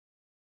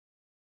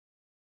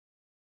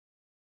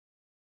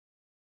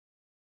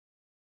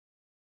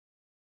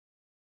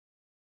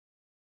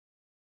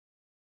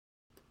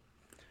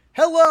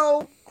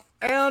Hello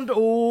and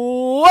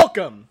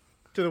welcome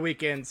to the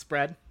Weekend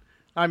Spread.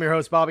 I'm your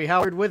host, Bobby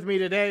Howard. With me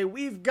today,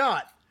 we've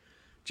got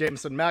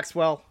Jameson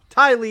Maxwell,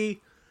 Ty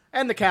Lee,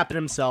 and the captain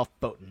himself,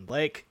 Boaton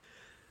Blake.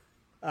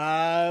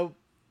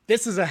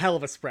 This is a hell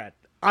of a spread.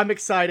 I'm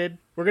excited.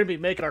 We're going to be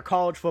making our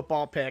college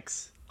football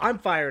picks. I'm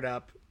fired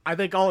up. I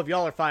think all of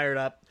y'all are fired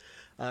up.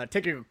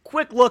 Taking a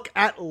quick look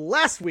at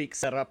last week's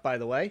setup, by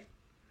the way.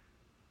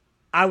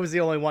 I was the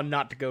only one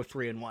not to go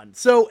 3-1.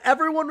 So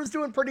everyone was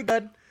doing pretty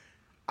good.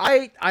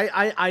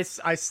 I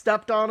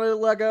stepped on a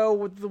Lego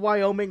with the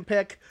Wyoming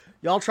pick.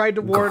 Y'all tried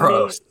to warn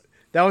me.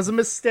 That was a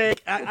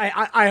mistake.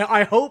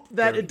 I hope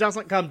that it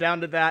doesn't come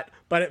down to that,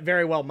 but it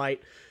very well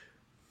might.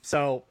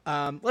 So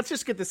let's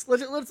just get this.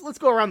 Let's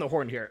go around the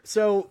horn here.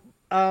 So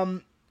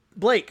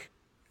Blake,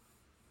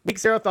 week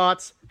zero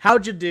thoughts.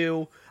 How'd you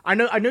do? I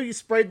know you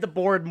sprayed the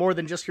board more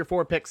than just your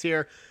 4 picks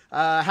here.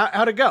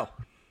 How'd it go?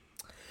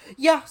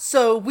 Yeah,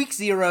 so week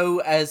 0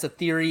 as a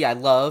theory I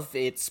love.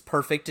 It's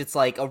perfect. It's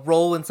like a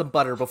roll and some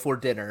butter before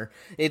dinner.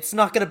 It's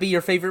not going to be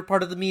your favorite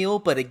part of the meal,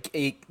 but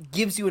it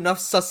gives you enough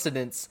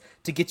sustenance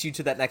to get you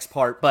to that next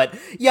part. But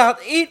yeah,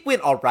 it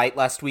went all right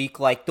last week.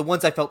 Like the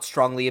ones I felt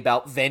strongly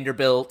about,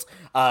 Vanderbilt,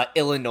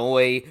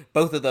 Illinois,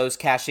 both of those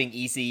cashing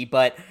easy.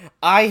 But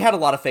I had a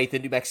lot of faith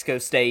in New Mexico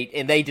State,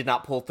 and they did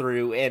not pull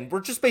through. And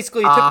we're just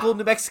basically a typical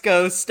New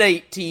Mexico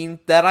State team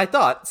that I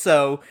thought.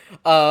 So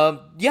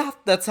yeah,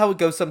 that's how it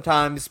goes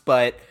sometimes.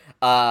 But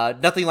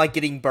nothing like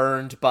getting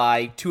burned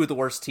by 2 of the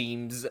worst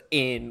teams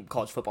in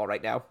college football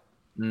right now.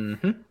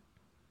 Mm-hmm.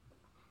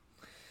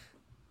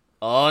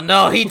 Oh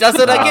no, he does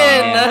it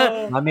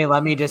again!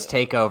 Let me just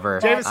take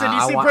over. Jameson,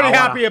 you seem pretty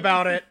happy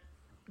about it.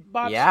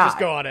 Yeah. Just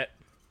go on it.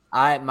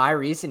 My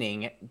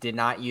reasoning did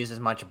not use as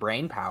much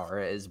brain power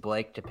as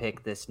Blake to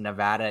pick this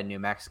Nevada-New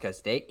Mexico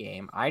State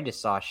game. I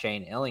just saw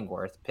Shane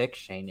Illingworth pick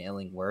Shane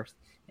Illingworth,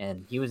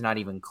 and he was not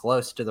even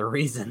close to the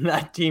reason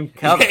that team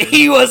covered.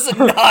 He was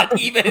not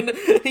even.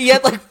 He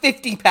had like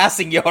 50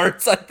 passing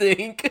yards, I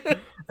think.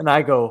 And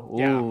I go,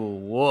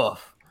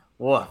 woof.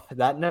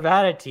 That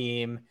Nevada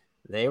team,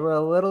 they were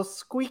a little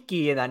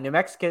squeaky, and that New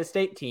Mexico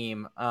State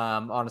team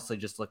honestly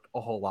just looked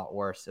a whole lot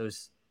worse. It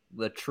was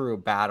the true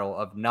battle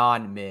of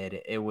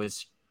non-mid. It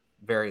was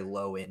very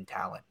low-end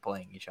talent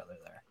playing each other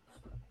there.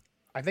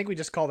 I think we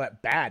just call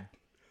that bad.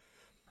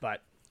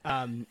 But,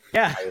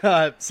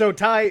 yeah. So,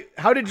 Ty,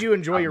 how did you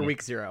enjoy your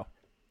week 0?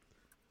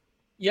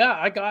 Yeah,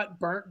 I got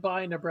burnt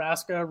by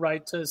Nebraska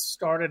right to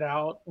start it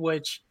out,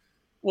 which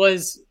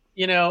was,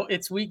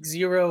 it's week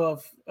 0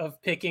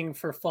 of picking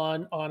for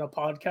fun on a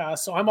podcast.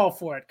 So I'm all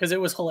for it because it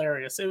was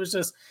hilarious. It was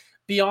just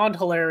beyond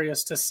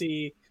hilarious to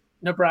see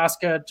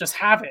Nebraska just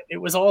have it. It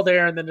was all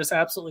there and then just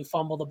absolutely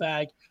fumble the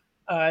bag.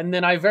 And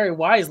then I very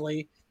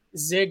wisely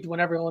zigged when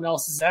everyone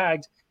else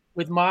zagged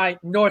with my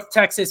North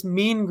Texas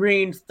mean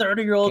green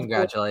 30-year-old.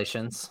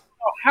 Congratulations.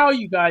 How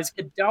you guys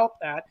could doubt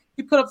that.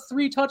 He put up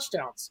 3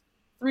 touchdowns.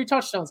 3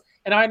 touchdowns.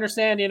 And I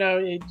understand, you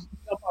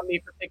jump on me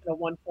for picking a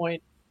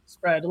 1-point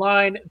spread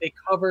line. They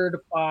covered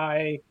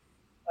by,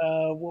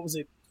 what was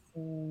it?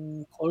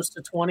 Close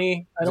to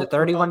 20. Was it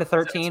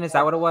 31-13? Is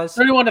that what it was?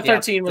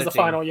 31-13 was the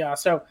final. Yeah.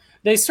 So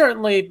they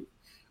certainly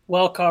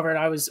well covered.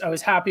 I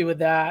was happy with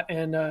that,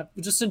 and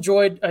just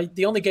enjoyed.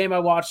 The only game I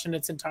watched in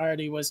its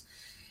entirety was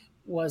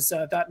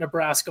that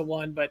Nebraska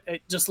one. But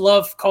I just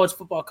love college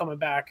football coming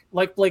back.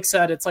 Like Blake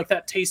said, it's like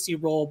that tasty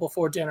roll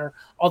before dinner.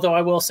 Although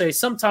I will say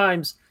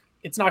sometimes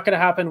it's not going to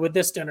happen with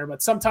this dinner,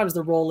 but sometimes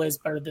the roll is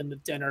better than the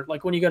dinner.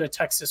 Like when you go to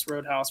Texas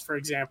Roadhouse, for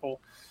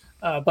example.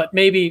 But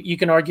maybe you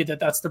can argue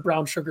that that's the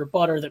brown sugar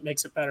butter that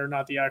makes it better,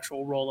 not the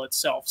actual roll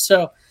itself.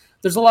 So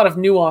there's a lot of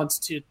nuance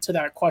to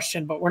that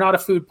question, but we're not a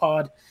food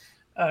pod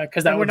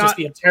because that would just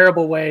be a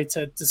terrible way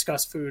to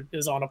discuss food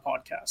is on a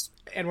podcast.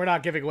 And we're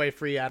not giving away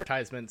free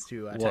advertisements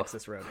to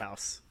Texas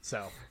Roadhouse.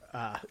 So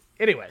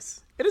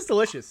anyways, it is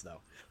delicious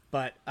though.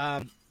 But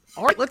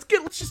all right, let's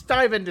just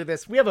dive into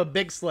this. We have a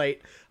big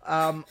slate.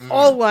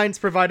 All lines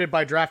provided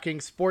by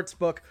DraftKings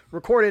Sportsbook,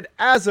 recorded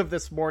as of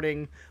this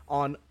morning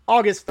on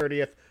August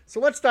 30th. So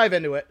let's dive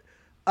into it.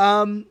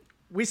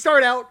 We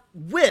start out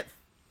with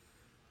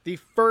the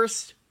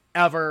first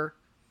ever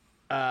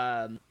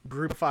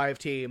Group 5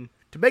 team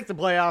to make the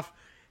playoff,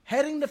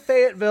 heading to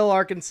Fayetteville,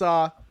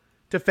 Arkansas,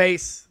 to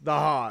face the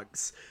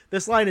Hogs.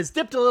 This line is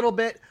dipped a little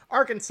bit.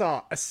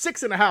 Arkansas, a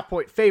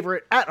 6.5-point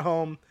favorite at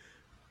home.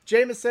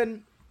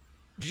 Jameson,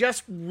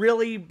 just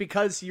really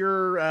because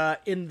you're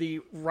in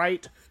the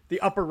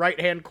upper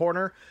right-hand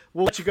corner,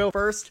 we'll let you go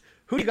first.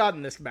 Who do you got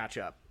in this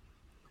matchup?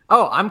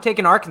 Oh, I'm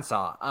taking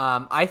Arkansas.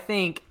 I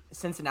think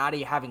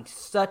Cincinnati having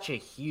such a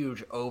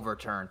huge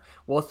overturn.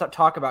 We'll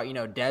talk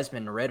about,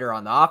 Desmond Ridder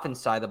on the offense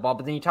side of the ball,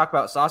 but then you talk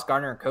about Sauce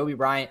Gardner and Kobe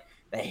Bryant,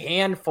 the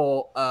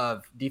handful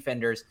of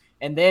defenders,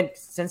 and then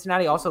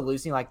Cincinnati also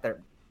losing like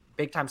their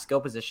big-time skill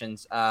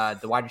positions. The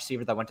wide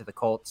receiver that went to the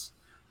Colts,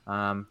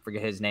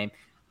 forget his name.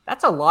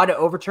 That's a lot of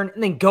overturn.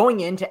 And then going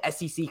into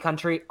SEC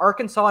country,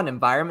 Arkansas, an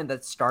environment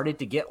that started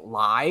to get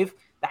live,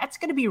 that's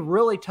going to be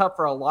really tough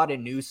for a lot of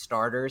new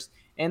starters.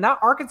 And that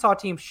Arkansas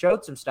team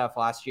showed some stuff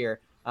last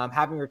year,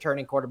 having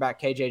returning quarterback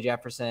KJ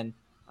Jefferson,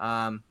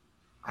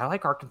 I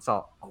like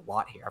Arkansas a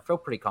lot here. I feel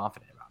pretty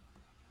confident about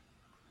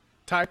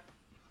it. Ty?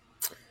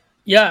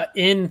 Yeah,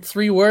 in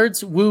 3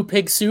 words, woo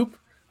pig soup.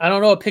 I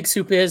don't know what pig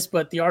soup is,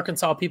 but the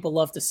Arkansas people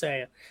love to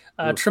say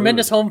it.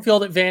 Tremendous home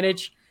field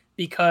advantage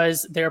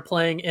because they're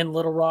playing in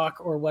Little Rock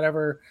or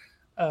whatever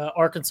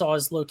Arkansas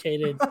is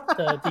located,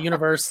 the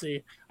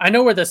university. I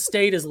know where the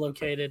state is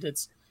located.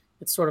 It's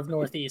sort of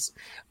northeast.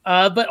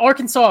 But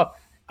Arkansas,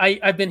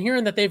 I've been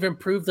hearing that they've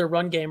improved their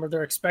run game, or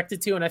they're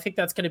expected to, and I think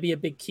that's going to be a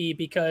big key,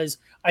 because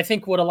I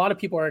think what a lot of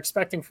people are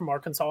expecting from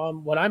Arkansas,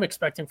 and what I'm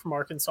expecting from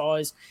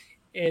Arkansas,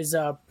 is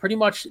pretty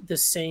much the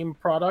same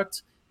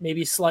product,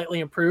 maybe slightly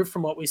improved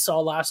from what we saw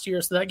last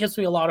year. So that gives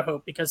me a lot of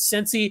hope, because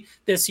Cincy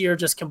this year,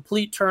 just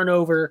complete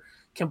turnover,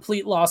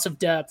 complete loss of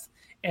depth,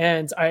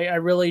 and I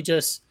really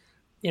just,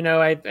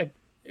 I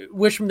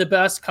wish them the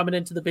best coming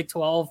into the Big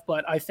 12,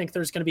 but I think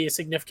there's going to be a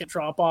significant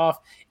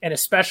drop-off, and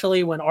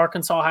especially when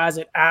Arkansas has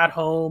it at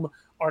home.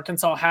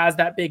 Arkansas has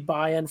that big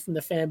buy-in from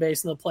the fan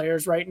base and the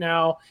players right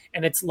now,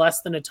 and it's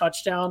less than a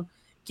touchdown.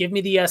 Give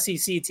me the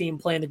SEC team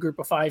playing the Group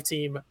of 5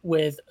 team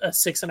with a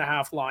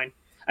 6.5 line.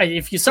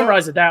 If you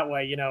summarize it that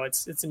way,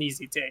 it's an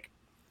easy take.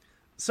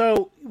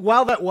 So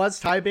while that was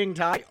Ty being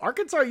Ty,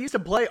 Arkansas used to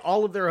play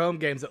all of their home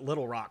games at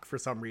Little Rock for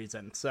some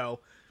reason. So,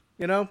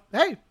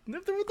 hey,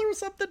 there was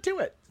something to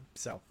it.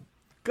 So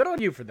good on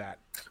you for that.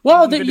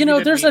 Well,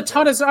 there's a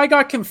ton of. I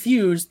got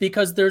confused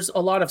because there's a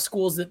lot of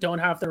schools that don't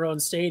have their own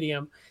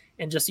stadium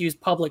and just use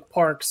public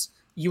parks.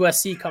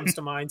 USC comes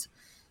to mind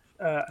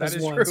as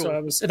one.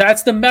 True. So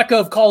that's the mecca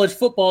of college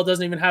football. It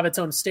doesn't even have its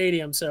own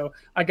stadium. So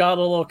I got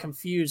a little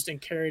confused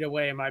and carried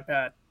away. My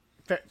bad.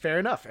 Fair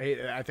enough.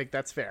 I think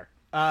that's fair.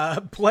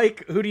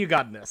 Blake, who do you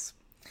got in this?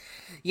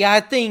 Yeah, I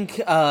think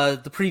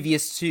the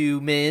previous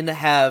 2 men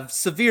have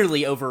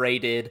severely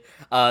overrated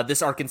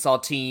this Arkansas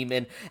team,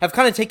 and have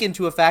kind of taken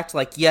into effect,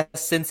 like, yes,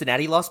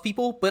 Cincinnati lost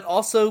people, but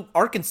also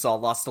Arkansas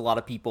lost a lot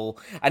of people.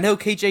 I know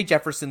KJ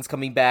Jefferson's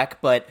coming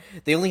back, but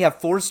they only have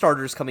 4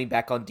 starters coming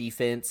back on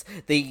defense.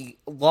 They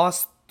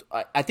lost,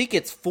 I think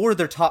it's 4 of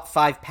their top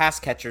 5 pass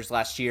catchers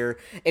last year.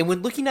 And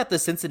when looking at the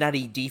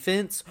Cincinnati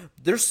defense,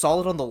 they're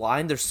solid on the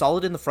line. They're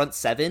solid in the front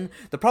 7.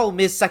 The problem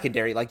is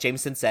secondary, like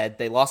Jameson said.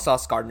 They lost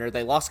Sauce Gardner.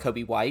 They lost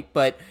Kobe White.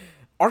 But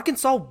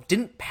Arkansas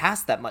didn't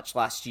pass that much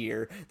last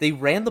year. They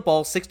ran the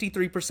ball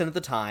 63% of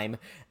the time.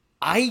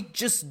 I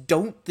just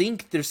don't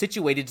think they're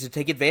situated to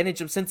take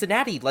advantage of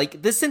Cincinnati.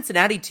 Like, this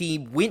Cincinnati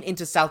team went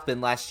into South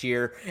Bend last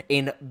year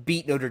and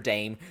beat Notre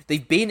Dame.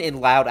 They've been in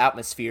loud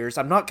atmospheres.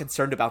 I'm not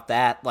concerned about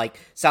that. Like,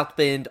 South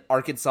Bend,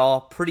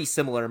 Arkansas, pretty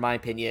similar in my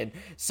opinion.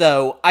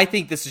 So I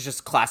think this is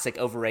just classic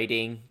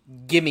overrating.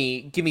 Give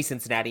me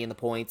Cincinnati in the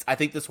points. I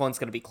think this one's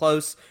going to be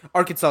close.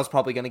 Arkansas is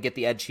probably going to get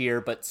the edge here,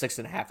 but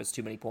 6.5 is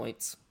too many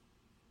points.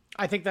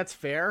 I think that's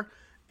fair.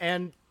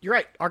 And you're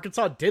right.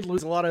 Arkansas did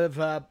lose a lot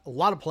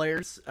of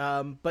players,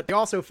 but they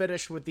also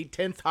finished with the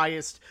 10th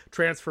highest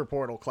transfer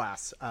portal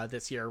class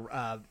this year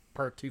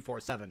per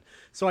 247.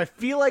 So I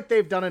feel like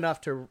they've done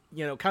enough to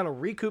kind of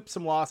recoup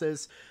some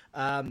losses,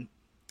 and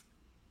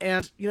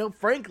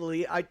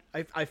frankly,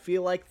 I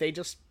feel like they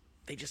just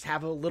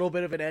have a little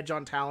bit of an edge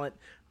on talent.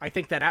 I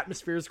think that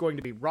atmosphere is going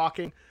to be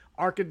rocking.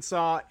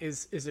 Arkansas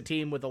is a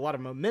team with a lot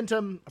of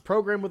momentum, a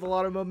program with a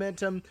lot of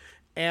momentum,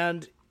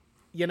 and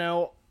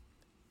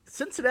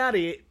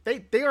Cincinnati,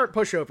 they aren't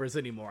pushovers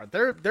anymore.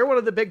 They're one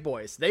of the big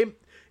boys. They,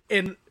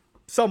 in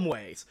some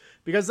ways,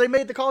 because they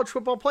made the college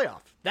football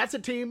playoff. That's a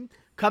team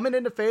coming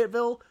into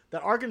Fayetteville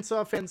that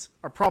Arkansas fans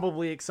are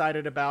probably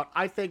excited about.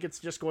 I think it's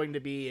just going to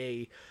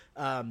be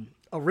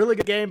a really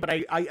good game, but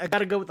I got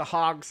to go with the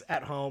Hogs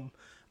at home,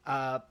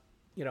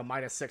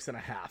 minus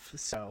 6.5.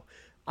 So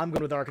I'm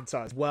going with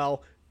Arkansas as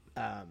well.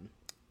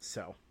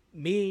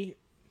 Me,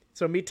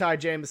 Ty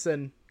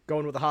Jameson,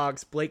 going with the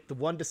Hogs. Blake, the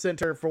one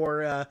dissenter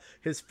for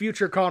his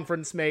future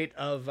conference mate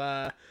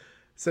of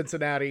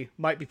Cincinnati,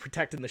 might be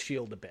protecting the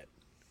shield a bit.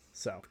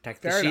 So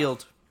protect the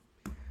shield.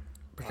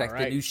 Protect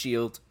the new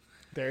shield.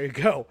 There you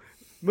go.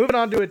 Moving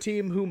on to a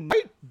team who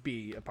might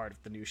be a part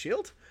of the new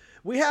shield.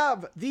 We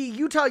have the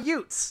Utah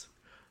Utes.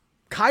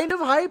 Kind of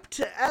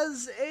hyped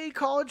as a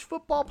college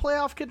football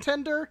playoff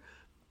contender.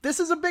 This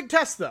is a big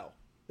test, though.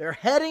 They're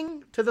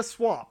heading to the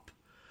swamp.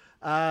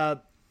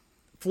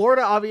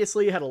 Florida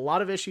obviously had a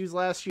lot of issues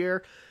last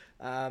year.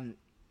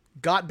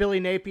 Got Billy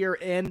Napier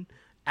in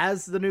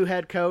as the new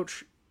head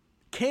coach.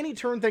 Can he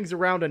turn things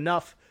around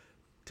enough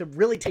to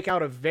really take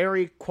out a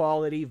very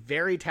quality,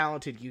 very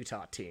talented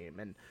Utah team?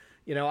 And,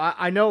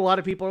 I know a lot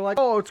of people are like,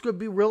 oh, it's going to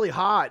be really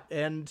hot.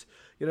 And,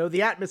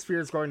 the atmosphere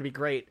is going to be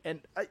great. And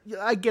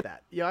I get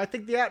that. I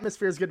think the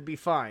atmosphere is going to be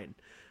fine.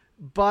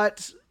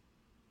 But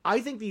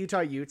I think the Utah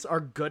Utes are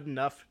good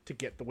enough to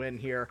get the win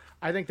here.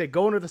 I think they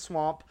go into the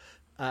swamp,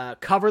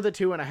 cover the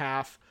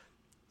 2.5.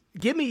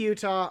 Give me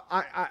Utah.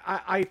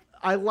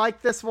 I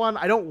like this one.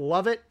 I don't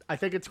love it. I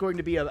think it's going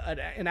to be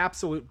an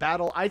absolute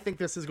battle. I think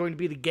this is going to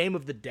be the game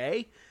of the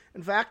day,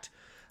 in fact.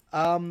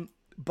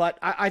 But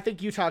I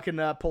think Utah can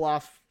pull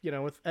off,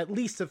 with at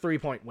least a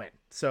 3-point win.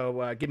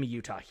 So give me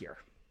Utah here.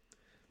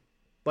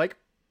 Blake?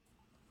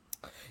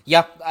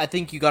 Yeah, I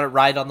think you got it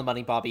right on the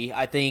money, Bobby.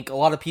 I think a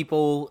lot of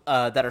people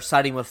that are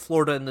siding with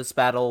Florida in this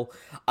battle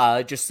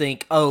just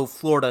think, oh,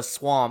 Florida,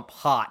 swamp,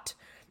 hot.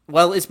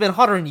 Well, it's been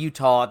hotter in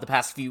Utah the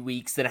past few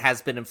weeks than it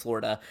has been in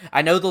Florida.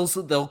 I know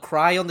they'll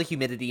cry on the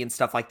humidity and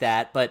stuff like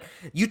that, but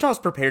Utah's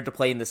prepared to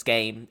play in this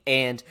game,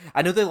 and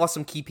I know they lost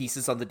some key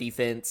pieces on the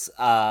defense,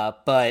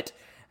 but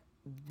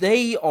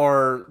they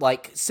are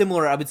like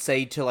similar, I would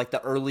say, to like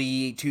the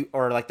early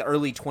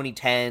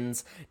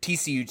 2010s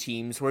TCU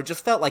teams, where it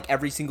just felt like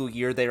every single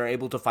year they were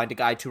able to find a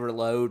guy to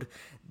reload.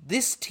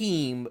 This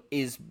team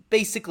is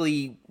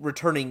basically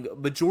returning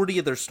majority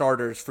of their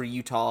starters for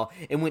Utah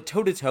and went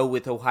toe to toe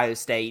with Ohio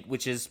State,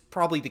 which is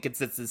probably the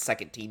consensus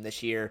second team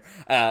this year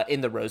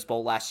in the Rose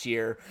Bowl last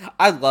year.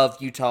 I love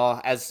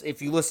Utah. As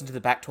if you listen to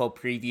the Pac-12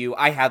 preview,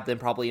 I have them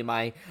probably in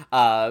my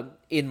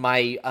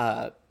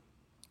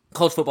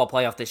college football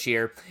playoff this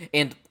year,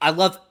 and I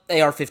love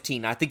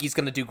AR-15. I think he's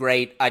going to do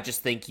great. I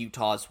just think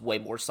Utah's way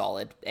more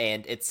solid,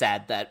 and it's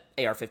sad that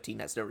AR-15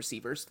 has no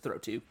receivers to throw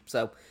to.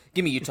 So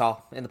give me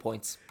Utah and the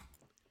points.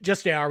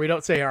 Just AR. We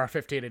don't say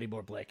AR-15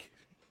 anymore, Blake.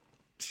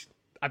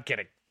 I'm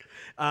kidding.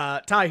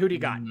 Ty, who do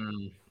you got?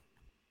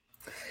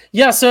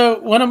 Yeah,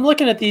 so when I'm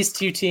looking at these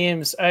two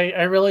teams,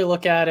 I really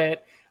look at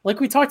it like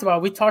we talked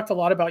about. We talked a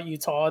lot about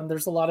Utah, and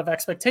there's a lot of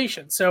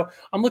expectations. So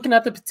I'm looking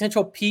at the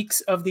potential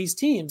peaks of these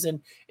teams,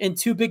 and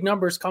two big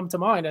numbers come to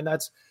mind, and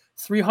that's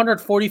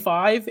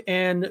 345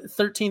 and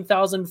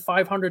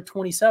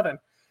 13,527.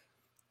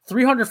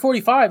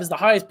 345 is the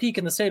highest peak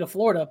in the state of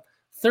Florida.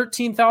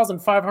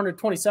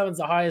 13,527 is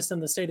the highest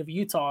in the state of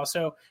Utah.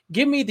 So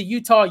give me the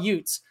Utah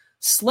Utes.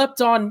 Slept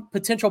on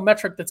potential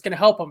metric that's going to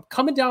help them.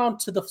 Coming down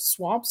to the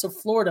swamps of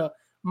Florida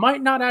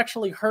might not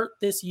actually hurt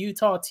this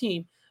Utah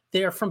team.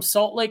 They are from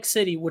Salt Lake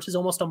City, which is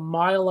almost a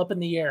mile up in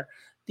the air.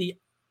 The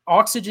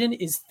oxygen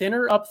is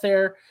thinner up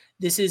there.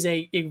 This is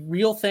a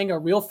real thing, a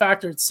real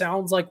factor. It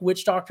sounds like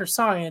witch doctor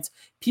science.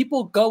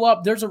 People go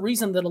up. There's a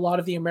reason that a lot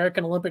of the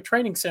American Olympic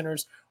training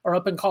centers are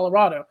up in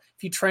Colorado.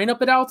 If you train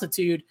up at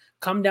altitude,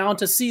 come down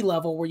to sea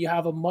level where you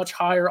have a much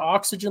higher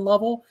oxygen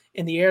level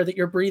in the air that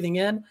you're breathing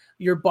in,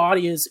 your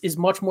body is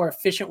much more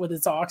efficient with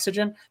its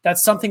oxygen.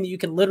 That's something that you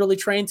can literally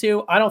train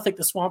to. I don't think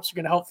the swamps are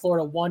going to help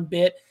Florida one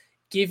bit.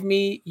 Give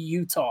me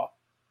Utah.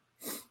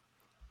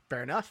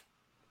 Fair enough.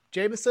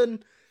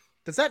 Jameson,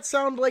 does that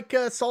sound like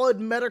a solid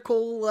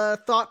medical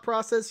thought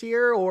process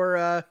here,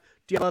 or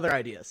do you have other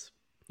ideas?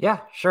 Yeah,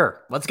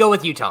 sure. Let's go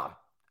with Utah.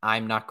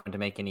 I'm not going to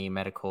make any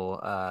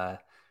medical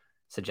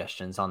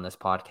suggestions on this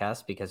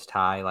podcast because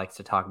Ty likes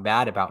to talk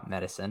bad about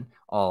medicine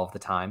all of the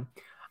time.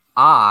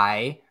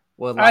 I've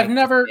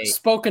never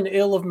spoken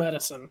ill of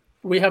medicine.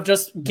 We have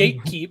just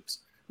gatekept.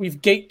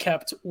 We've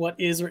gatekept what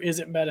is or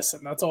isn't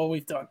medicine. That's all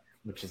we've done.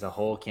 Which is a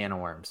whole can of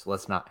worms.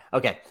 Let's not.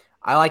 Okay.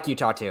 I like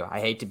Utah too.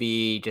 I hate to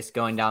be just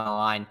going down the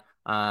line,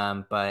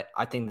 but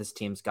I think this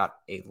team's got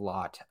a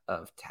lot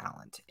of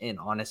talent. And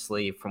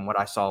honestly, from what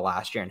I saw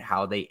last year and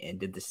how they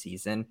ended the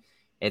season,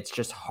 it's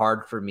just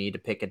hard for me to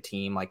pick a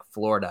team like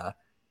Florida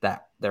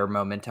that their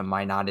momentum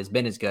might not has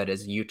been as good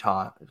as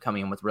Utah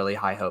coming in with really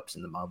high hopes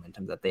in the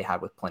momentum that they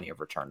had with plenty of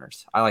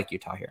returners. I like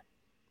Utah here.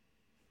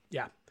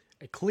 Yeah.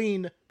 A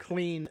clean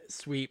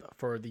sweep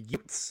for the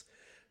Utes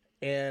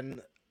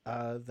in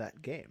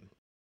that game.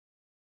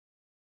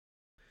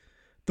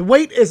 The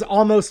wait is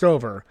almost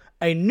over.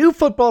 A new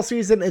football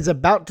season is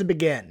about to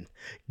begin.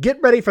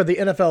 Get ready for the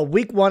NFL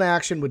Week 1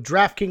 action with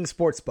DraftKings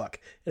Sportsbook,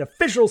 an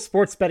official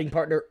sports betting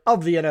partner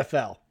of the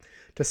NFL.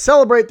 To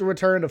celebrate the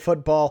return of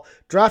football,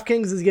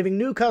 DraftKings is giving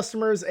new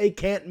customers a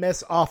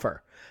can't-miss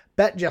offer.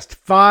 Bet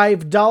just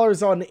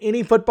 $5 on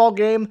any football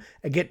game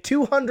and get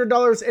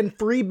 $200 in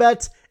free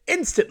bets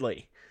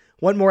instantly.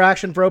 Want more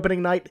action for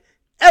opening night?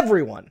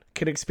 Everyone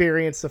can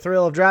experience the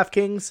thrill of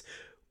DraftKings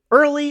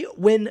early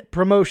win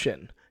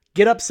promotion.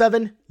 Get up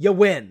 7, you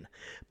win.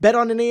 Bet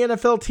on any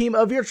NFL team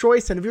of your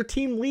choice, and if your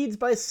team leads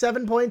by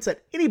 7 points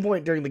at any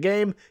point during the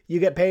game,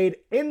 you get paid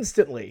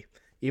instantly.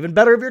 Even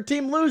better if your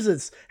team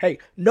loses. Hey,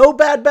 no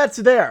bad bets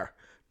there.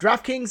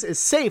 DraftKings is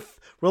safe,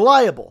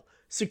 reliable,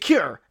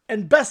 secure,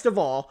 and best of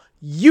all,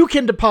 you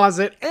can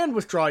deposit and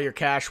withdraw your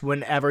cash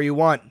whenever you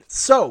want.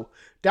 So,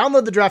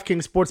 download the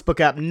DraftKings Sportsbook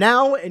app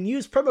now and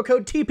use promo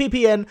code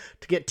TPPN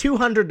to get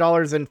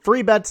 $200 in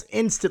free bets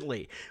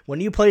instantly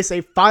when you place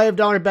a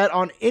 $5 bet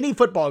on any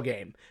football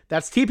game.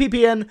 That's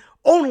TPPN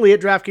only at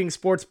DraftKings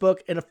Sportsbook,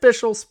 an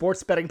official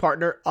sports betting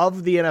partner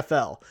of the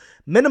NFL.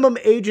 Minimum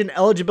age and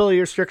eligibility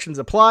restrictions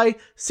apply.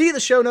 See the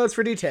show notes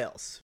for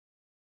details.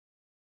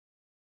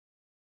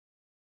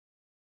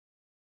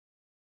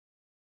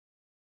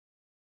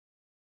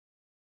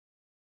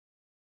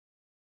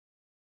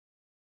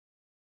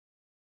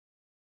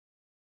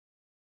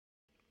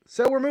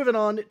 So we're moving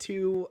on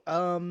to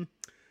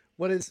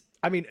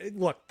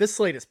look, this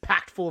slate is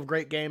packed full of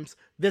great games.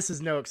 This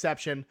is no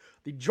exception.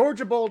 The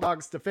Georgia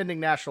Bulldogs, defending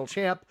national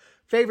champ,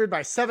 favored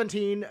by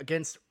 17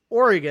 against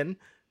Oregon.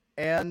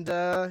 And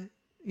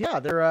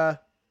their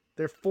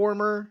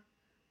former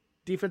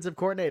defensive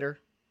coordinator,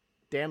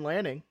 Dan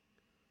Lanning,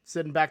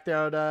 sitting back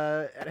down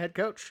at head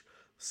coach.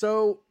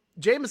 So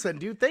Jameson,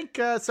 do you think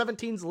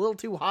 17's a little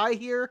too high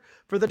here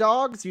for the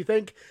Dogs? Do you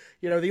think,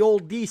 the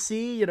old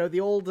DC, the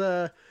old,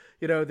 the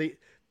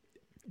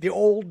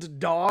old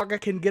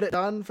dog can get it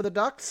done for the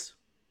Ducks?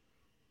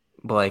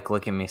 Blake,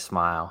 look at me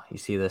smile. You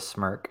see this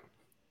smirk?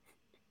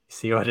 You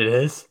see what it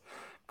is?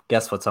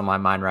 Guess what's on my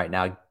mind right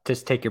now?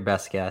 Just take your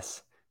best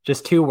guess.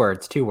 Just 2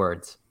 words. 2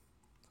 words.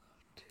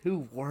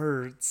 2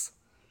 words.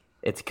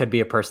 It could be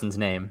a person's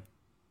name.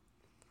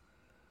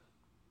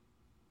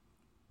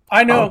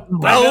 I know.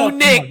 Bo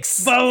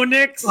Nix. Bo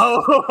Nix.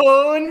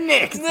 Bo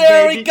Nix.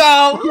 There baby. we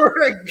go.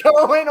 We're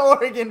going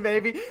Oregon,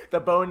 baby.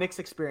 The Bo Nix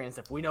experience.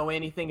 If we know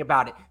anything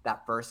about it,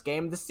 that first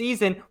game of the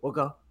season, we'll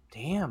go,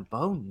 damn,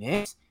 Bo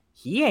Nix,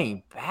 he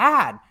ain't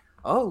bad.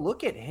 Oh,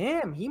 look at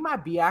him. He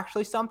might be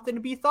actually something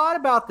to be thought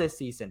about this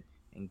season.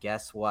 And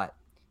guess what?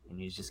 And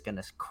he's just going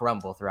to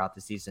crumble throughout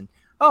the season.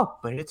 Oh,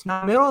 but it's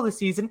not middle of the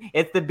season.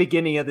 It's the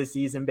beginning of the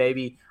season,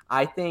 baby.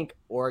 I think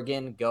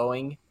Oregon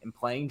going and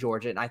playing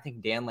Georgia, and I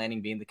think Dan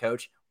Lanning being the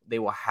coach, they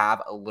will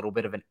have a little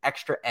bit of an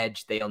extra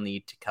edge they'll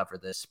need to cover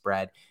this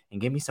spread.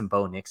 And give me some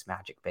Bo Nix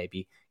magic,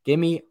 baby. Give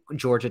me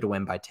Georgia to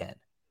win by 10.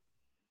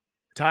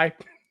 Ty,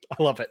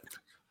 I love it.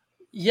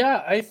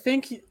 Yeah, I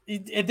think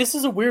this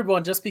is a weird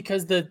one just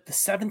because the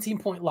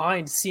 17-point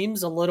line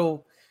seems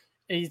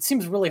it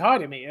seems really high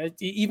to me,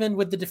 even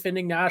with the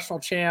defending national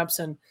champs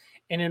and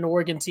an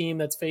Oregon team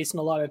that's facing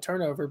a lot of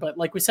turnover. But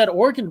like we said,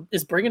 Oregon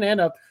is bringing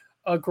in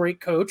a great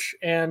coach,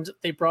 and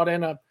they brought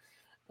in a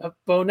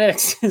Bo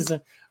Nix is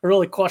a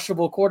really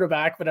questionable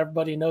quarterback, but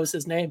everybody knows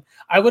his name.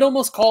 I would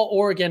almost call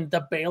Oregon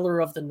the Baylor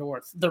of the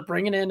North. They're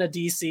bringing in a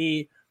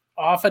DC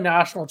off a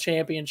national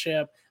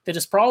championship that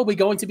is probably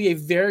going to be a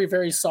very,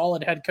 very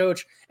solid head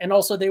coach. And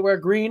also they wear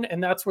green,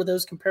 and that's where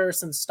those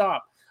comparisons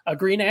stop.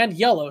 Green and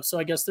yellow. So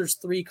I guess there's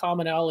 3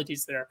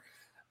 commonalities there.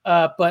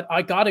 But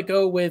I got to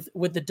go with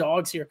the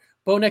Dogs here.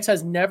 Bo Nix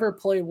has never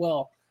played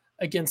well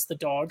against the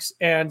Dogs,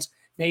 and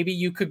maybe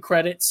you could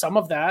credit some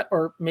of that,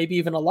 or maybe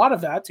even a lot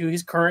of that, to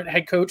his current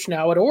head coach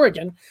now at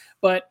Oregon.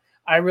 But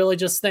I really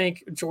just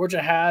think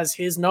Georgia has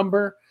his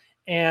number,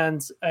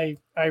 and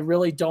I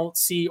really don't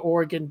see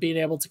Oregon being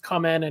able to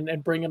come in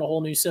and bring in a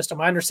whole new system.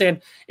 I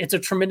understand it's a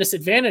tremendous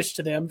advantage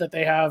to them that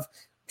they have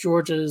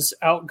Georgia's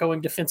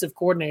outgoing defensive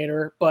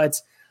coordinator, but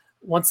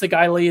once the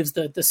guy leaves,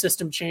 the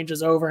system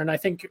changes over. And I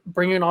think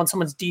bringing on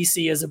someone's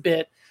DC is a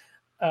bit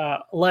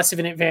less of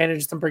an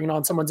advantage than bringing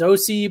on someone's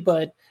OC,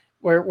 but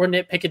we're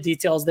nitpicking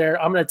details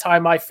there. I'm going to tie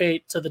my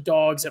fate to the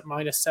Dogs at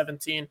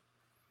 -17.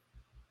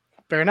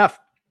 Fair enough.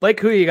 Blake,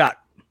 who you got?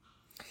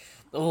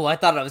 Oh, I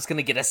thought I was going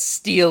to get a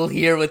steal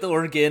here with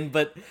Oregon,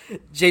 but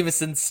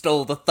Jameson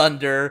stole the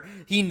thunder.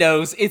 He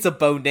knows it's a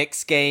Bo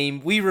Nix game.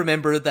 We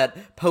remember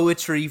that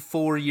poetry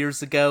 4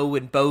 years ago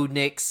when Bo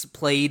Nix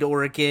played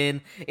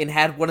Oregon and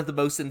had one of the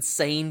most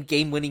insane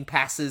game-winning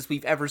passes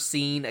we've ever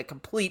seen, a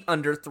complete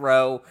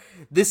underthrow.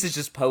 This is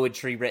just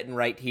poetry written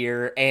right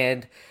here,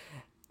 and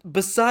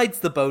besides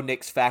the Bo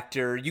Nix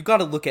factor, you got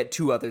to look at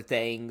 2 other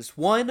things.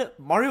 One,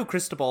 Mario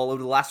Cristobal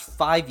over the last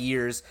 5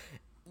 years,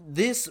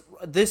 this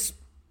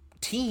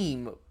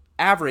team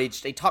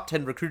averaged a top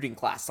 10 recruiting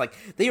class. Like,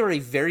 they are a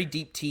very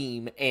deep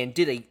team and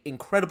did an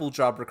incredible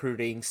job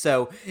recruiting.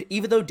 So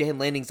even though Dan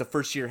Lanning's a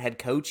first-year head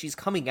coach, he's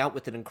coming out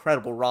with an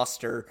incredible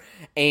roster,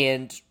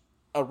 and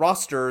a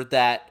roster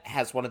that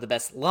has one of the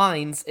best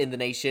lines in the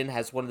nation,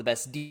 has one of the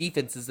best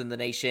defenses in the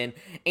nation,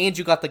 and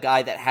you got the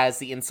guy that has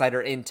the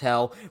insider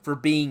intel for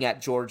being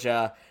at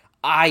Georgia.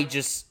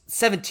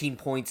 17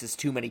 points is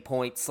too many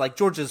points. Like,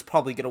 Georgia's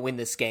probably going to win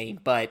this game,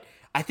 but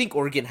I think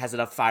Oregon has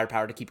enough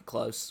firepower to keep it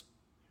close.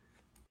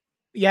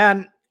 Yeah,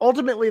 and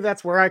ultimately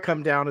that's where I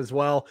come down as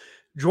well.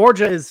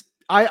 Georgia is,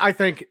 I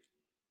think,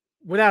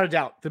 without a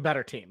doubt, the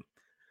better team.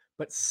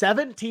 But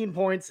 17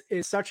 points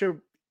is such a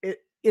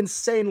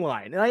insane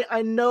line. And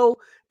I know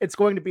it's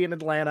going to be in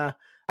Atlanta.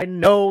 I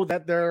know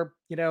that they're,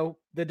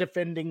 the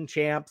defending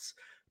champs.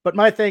 But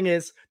my thing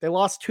is, they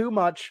lost too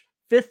much,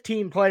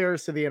 15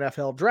 players to the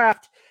NFL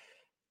draft.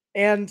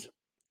 And,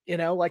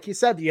 like you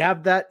said, you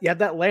have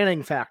that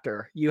Lanning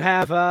factor. You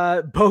have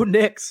Bo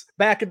Nix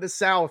back in the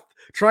South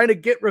trying to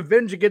get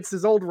revenge against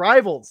his old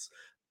rivals.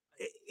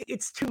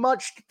 It's too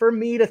much for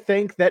me to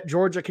think that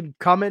Georgia can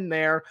come in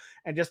there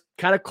and just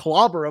kind of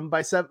clobber them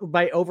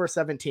by over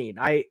 17.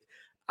 I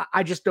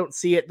just don't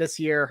see it this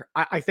year.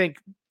 I think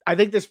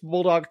this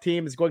Bulldog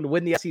team is going to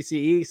win the SEC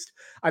East.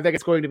 I think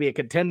it's going to be a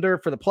contender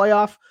for the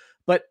playoff.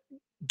 But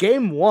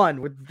game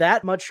 1 with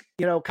that much,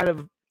 with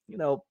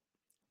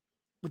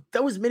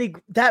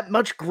that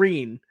much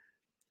green,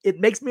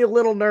 it makes me a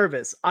little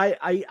nervous. I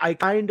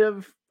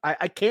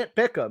can't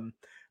pick them.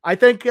 I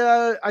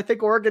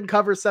think Oregon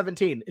covers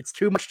 17. It's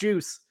too much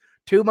juice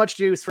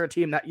for a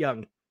team that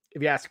young,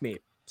 if you ask me.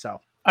 So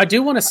I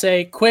do want to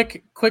say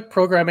quick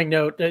programming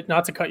note,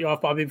 not to cut you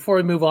off, Bobby, before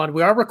we move on.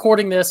 We are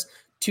recording this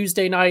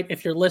Tuesday night.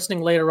 If you're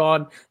listening later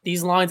on,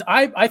 these lines,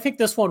 I think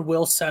this one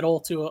will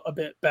settle to a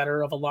bit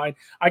better of a line.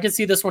 I can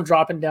see this one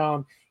dropping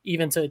down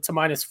even to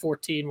minus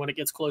 14 when it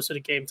gets closer to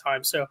game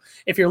time. So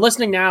if you're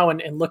listening now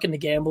and looking to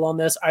gamble on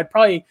this, I'd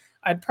probably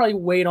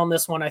wait on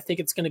this one. I think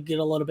it's going to get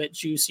a little bit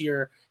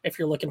juicier if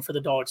you're looking for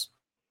the dogs.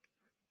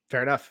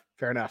 Fair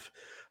enough.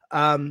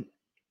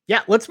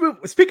 Yeah, let's move.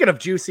 Speaking of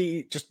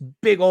juicy, just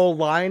big old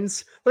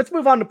lines, let's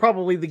move on to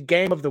probably the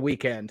game of the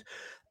weekend.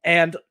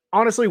 And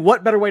honestly,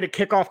 what better way to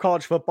kick off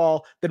college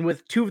football than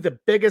with two of the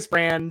biggest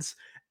brands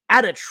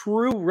at a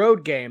true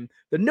road game?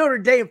 The Notre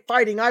Dame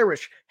Fighting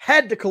Irish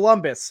head to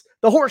Columbus,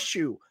 the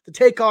Horseshoe to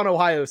take on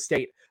Ohio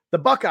State. The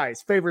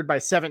Buckeyes favored by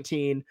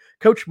 17.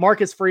 Coach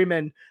Marcus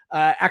Freeman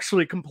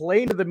actually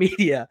complained to the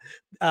media,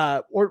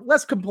 or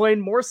less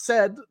complained, more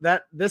said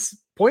that this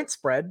point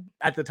spread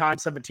at the time,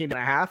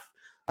 17.5,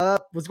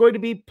 was going to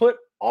be put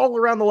all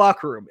around the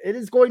locker room. It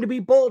is going to be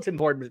bulletin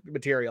board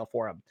material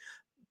for him.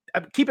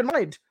 Keep in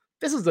mind,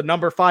 this is the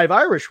number 5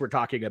 Irish we're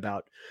talking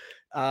about.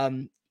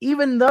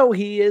 Even though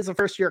he is a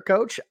first-year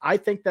coach, I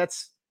think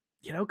that's,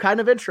 kind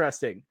of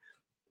interesting.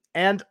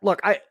 And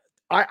look,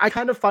 I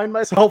kind of find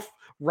myself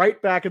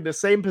right back in the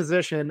same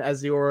position as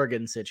the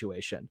Oregon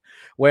situation,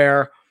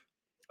 where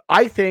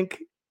I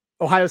think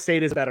Ohio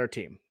State is a better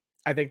team.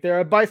 I think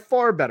they're a by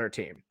far better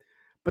team.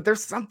 But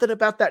there's something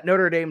about that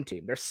Notre Dame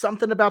team. There's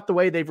something about the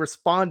way they've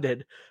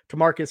responded to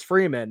Marcus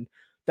Freeman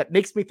that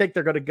makes me think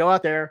they're going to go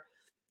out there,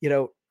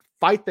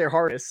 fight their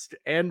hardest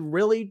and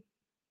really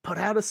put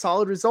out a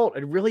solid result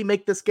and really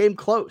make this game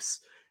close.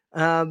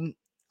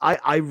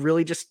 I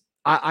really just,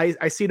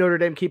 I see Notre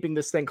Dame keeping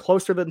this thing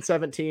closer than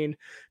 17.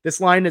 This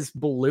line is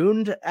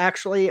ballooned.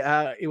 Actually,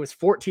 it was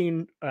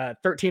 13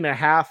 and a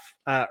half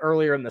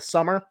earlier in the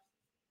summer.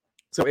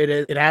 So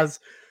it has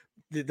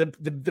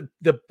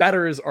the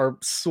bettors are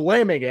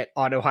slamming it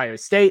on Ohio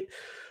State.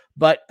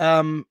 But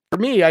for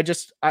me,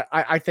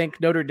 I think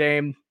Notre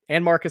Dame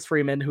and Marcus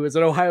Freeman, who is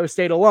an Ohio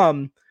State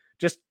alum,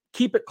 just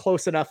keep it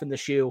close enough in the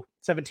shoe.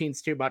 17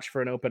 is too much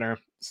for an opener.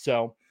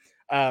 So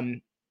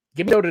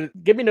give me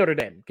Notre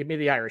Dame. Give me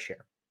the Irish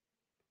here.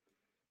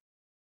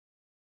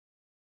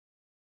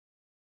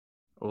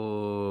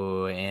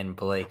 Oh, and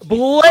Blake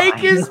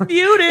is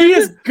muted. He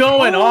is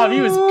going off.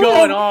 He was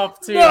going off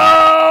too.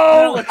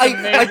 No!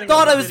 I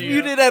thought I was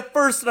muted at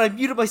first, and I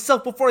muted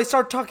myself before I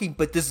started talking.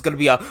 But this is going to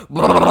be a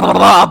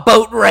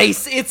boat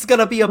race. It's going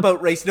to be a boat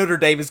race. Notre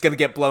Dame is going to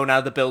get blown out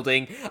of the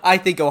building. I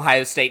think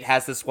Ohio State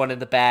has this one in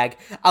the bag.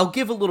 I'll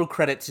give a little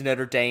credit to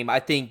Notre Dame.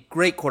 I think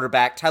great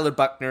quarterback Tyler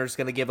Buchner is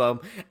going to give them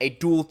a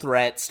dual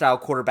threat style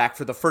quarterback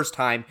for the first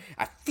time,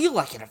 I feel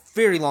like, in a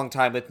very long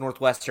time with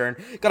Northwestern.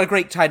 Got a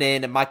great tight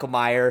end and Michael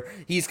Meyer.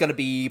 He's going to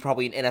be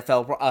probably an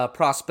NFL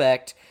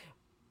prospect,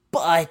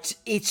 but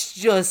it's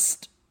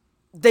just,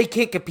 they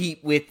can't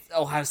compete with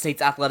Ohio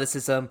State's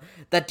athleticism.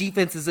 That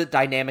defense isn't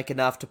dynamic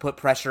enough to put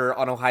pressure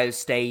on Ohio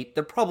State.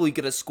 They're probably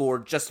going to score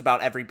just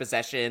about every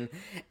possession,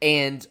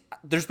 and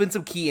there's been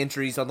some key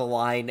injuries on the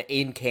line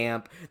in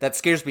camp that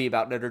scares me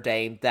about Notre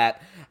Dame,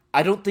 that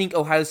I don't think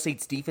Ohio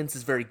State's defense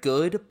is very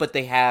good, but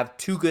they have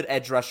 2 good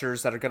edge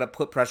rushers that are going to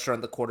put pressure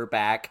on the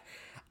quarterback.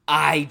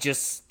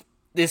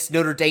 This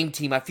Notre Dame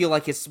team, I feel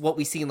like it's what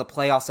we see in the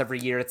playoffs every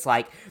year. It's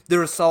like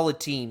they're a solid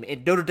team,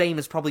 and Notre Dame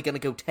is probably going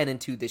to go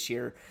 10-2 this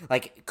year.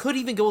 Like, could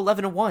even go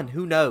 11-1.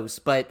 Who knows?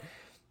 But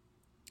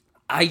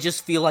I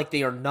just feel like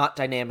they are not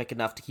dynamic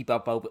enough to keep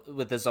up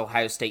with this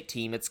Ohio State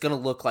team. It's going to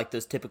look like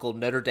those typical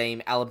Notre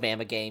Dame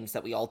Alabama games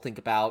that we all think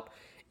about.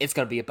 It's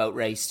going to be a boat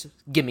race.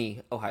 Give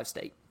me Ohio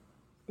State.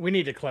 We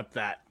need to clip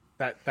that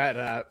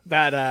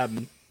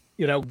Gungan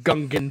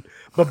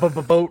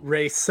boat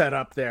race set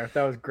up there.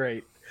 That was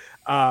great.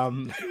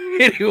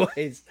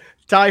 Anyways,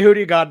 Ty, who do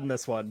you got in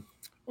this one?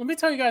 Let me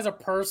tell you guys a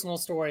personal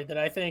story that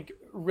I think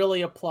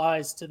really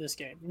applies to this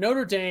game.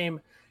 Notre Dame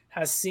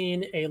has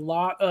seen a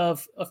lot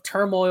of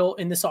turmoil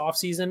in this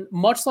offseason,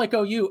 much like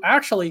OU,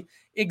 actually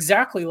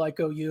exactly like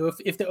OU.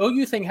 If the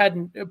OU thing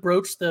hadn't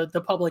broached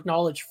the public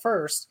knowledge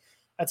first,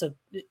 it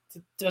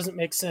doesn't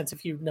make sense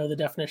if you know the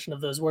definition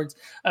of those words.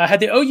 Had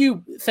the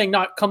OU thing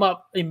not come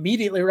up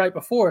immediately right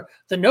before,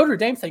 the Notre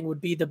Dame thing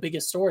would be the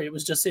biggest story. It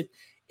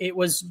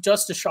was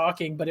just as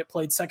shocking, but it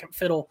played second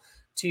fiddle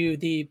to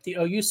the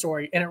OU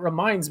story. And it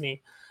reminds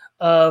me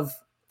of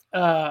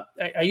I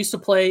used to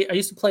play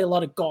a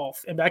lot of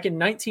golf. And back in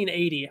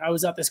 1980, I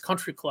was at this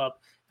country club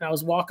and I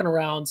was walking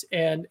around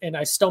and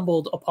I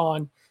stumbled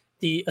upon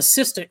the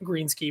assistant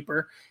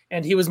greenskeeper,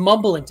 and he was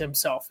mumbling to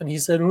himself. And he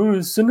said,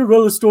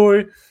 Cinderella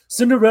story.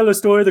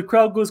 The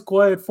crowd goes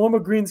quiet.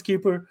 Former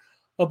greenskeeper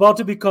about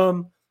to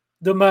become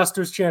the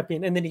Masters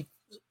champion. And then he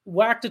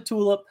whacked a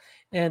tulip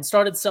and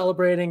started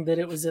celebrating that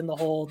it was in the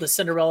hole. The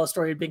Cinderella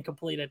story had been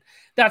completed.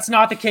 That's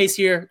not the case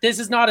here. This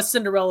is not a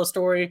Cinderella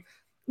story.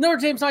 Notre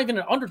Dame's not even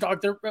an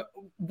underdog. They're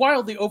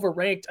wildly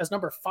overranked as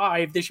number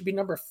 5. They should be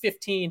number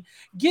 15.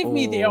 Give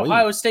me the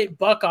Ohio State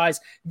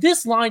Buckeyes.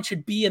 This line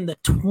should be in the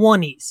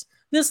 20s.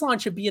 This line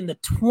should be in the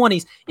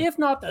 20s, if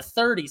not the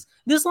 30s.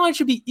 This line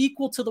should be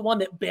equal to the one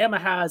that Bama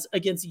has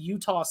against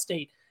Utah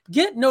State.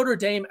 Get Notre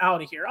Dame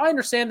out of here. I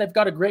understand they've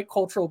got a great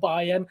cultural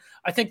buy-in.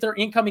 I think their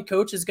incoming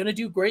coach is going to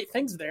do great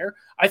things there.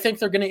 I think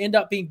they're going to end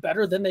up being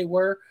better than they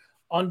were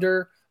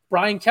under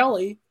Brian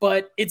Kelly,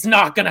 but it's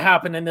not going to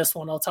happen in this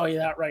one. I'll tell you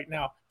that right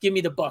now. Give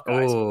me the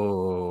Buckeyes.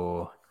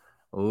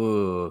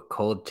 Ooh,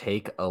 cold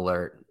take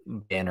alert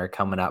banner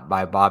coming up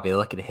by Bobby.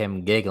 Look at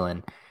him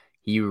giggling.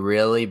 You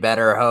really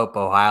better hope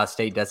Ohio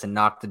State doesn't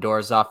knock the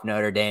doors off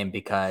Notre Dame,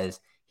 because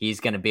he's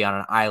going to be on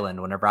an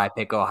island whenever I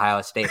pick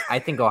Ohio State. I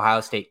think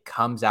Ohio State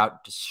comes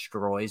out,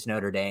 destroys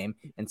Notre Dame,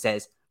 and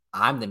says,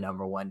 I'm the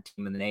number one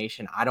team in the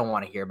nation. I don't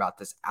want to hear about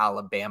this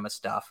Alabama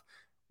stuff.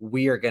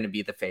 We are going to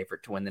be the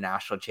favorite to win the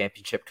national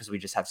championship because we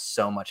just have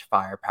so much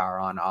firepower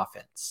on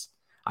offense.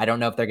 I don't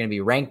know if they're going to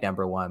be ranked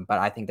number one, but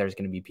I think there's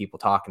going to be people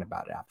talking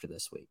about it after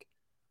this week.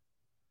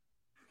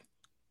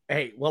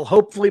 Hey, well,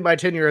 hopefully my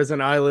tenure as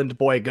an island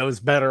boy goes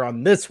better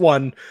on this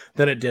one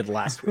than it did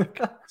last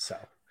week. So,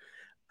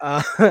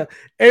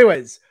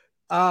 anyways,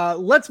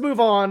 let's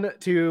move on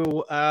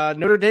to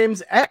Notre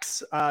Dame's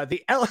ex.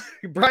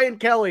 Brian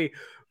Kelly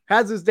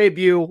has his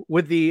debut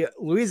with the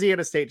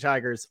Louisiana State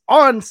Tigers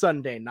on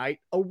Sunday night,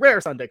 a rare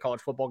Sunday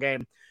college football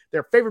game.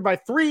 They're favored by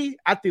 3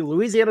 at the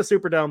Louisiana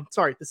Superdome.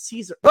 Sorry, the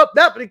Caesar. Oh,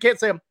 no, but you can't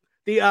say them.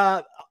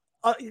 The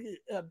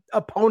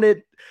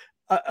opponent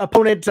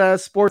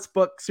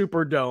sportsbook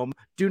Superdome.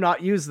 Do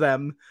not use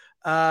them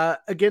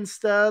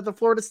against the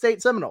Florida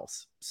State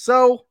Seminoles.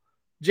 So,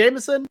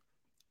 Jameson, do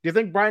you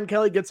think Brian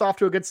Kelly gets off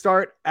to a good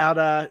start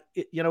out,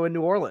 in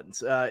New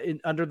Orleans,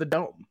 under the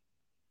dome?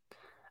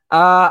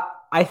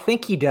 I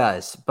think he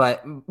does,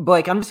 but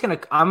Blake, I'm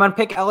gonna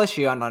pick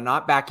LSU. I'm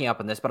not backing up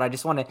on this, but I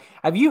just want to.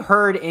 Have you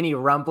heard any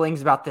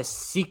rumblings about this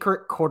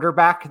secret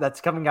quarterback that's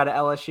coming out of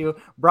LSU?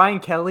 Brian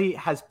Kelly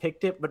has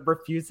picked it, but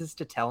refuses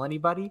to tell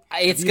anybody.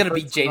 It's gonna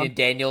be Jaden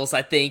Daniels.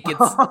 I think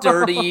it's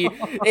dirty.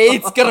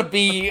 It's gonna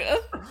be.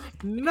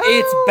 No.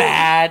 It's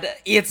bad.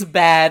 It's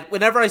bad.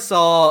 Whenever I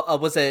saw,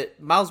 was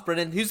it Miles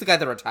Brennan? Who's the guy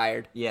that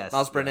retired? Yes,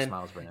 Miles Brennan.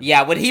 Miles Brennan.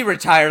 Yeah, when he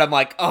retired, I'm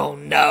like, oh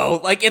no,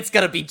 like it's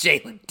gonna be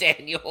Jalen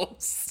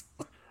Daniels.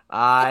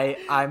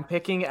 I'm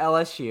picking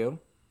LSU.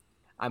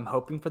 I'm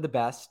hoping for the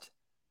best.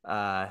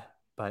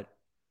 But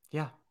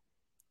yeah,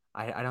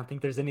 I don't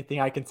think there's anything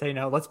I can say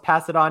now. Let's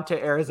pass it on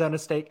to Arizona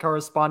State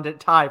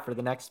correspondent Ty for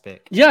the next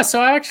pick. Yeah, so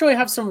I actually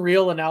have some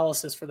real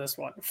analysis for this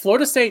one.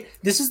 Florida State,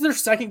 this is their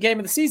second game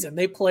of the season.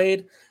 They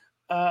played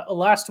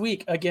last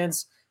week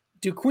against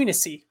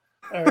Duquesne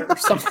or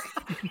something.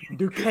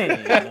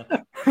 Duquesne.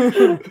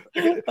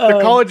 The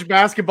college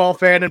basketball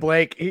fan in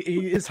Blake,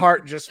 his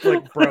heart just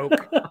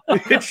broke.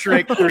 It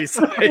shrank 3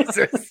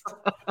 sizes.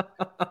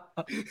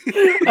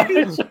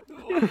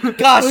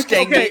 Gosh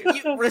dang it!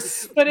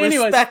 But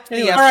anyways, respect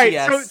the FCS. All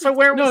right. So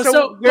where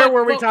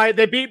were we tied?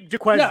 They beat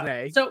Duquesne.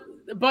 Yeah,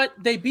 but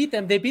they beat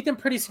them. They beat them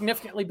pretty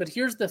significantly. But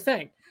here's the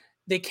thing: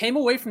 they came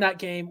away from that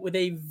game with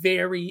a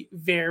very,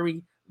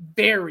 very,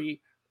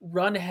 very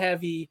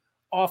run-heavy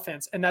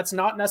offense, and that's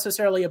not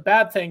necessarily a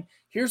bad thing.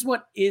 Here's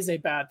what is a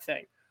bad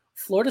thing.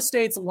 Florida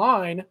State's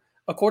line,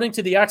 according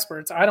to the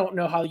experts, I don't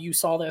know how you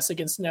saw this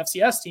against an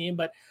FCS team,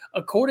 but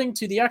according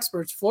to the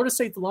experts, Florida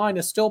State's line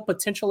is still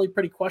potentially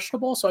pretty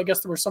questionable. So I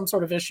guess there were some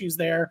sort of issues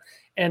there,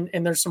 and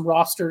there's some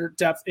roster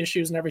depth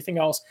issues and everything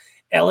else.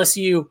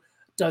 LSU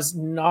does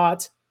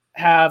not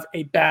have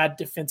a bad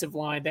defensive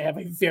line. They have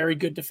a very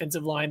good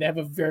defensive line. They have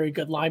a very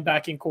good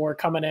linebacking core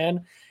coming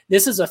in.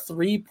 This is a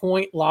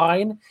 3-point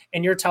line,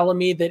 and you're telling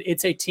me that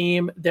it's a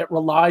team that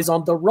relies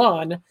on the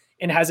run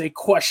and has a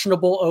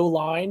questionable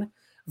O-line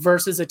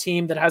versus a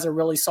team that has a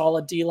really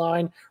solid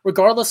D-line.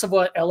 Regardless of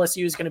what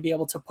LSU is going to be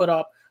able to put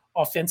up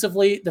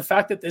offensively, the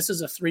fact that this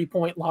is a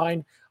 3-point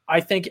line, I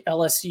think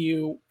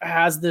LSU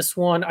has this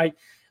one.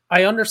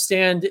 I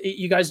understand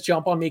you guys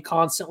jump on me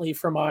constantly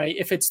for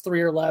if it's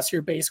 3 or less,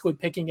 you're basically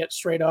picking it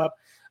straight up.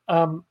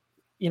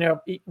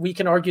 We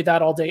can argue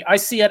that all day. I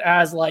see it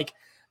as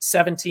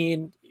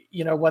 17,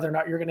 whether or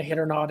not you're going to hit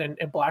or not in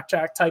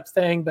blackjack type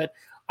thing. But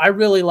I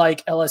really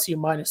like LSU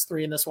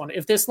 -3 in this one.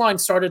 If this line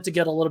started to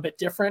get a little bit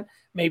different,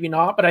 maybe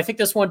not. But I think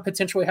this one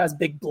potentially has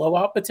big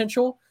blowout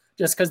potential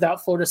just because that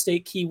Florida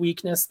State key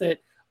weakness that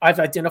I've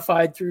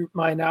identified through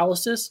my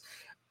analysis.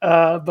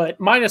 But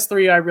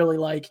 -3, I really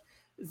like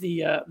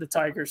the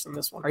Tigers in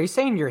this one. Are you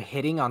saying you're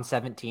hitting on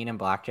 17 in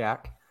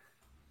blackjack?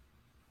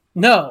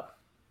 No.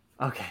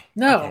 Okay.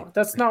 No, okay.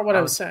 That's not what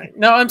I was saying.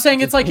 No, I'm saying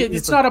it's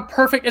not a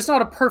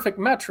perfect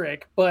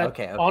metric, but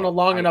on a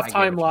long enough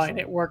timeline,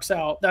 it works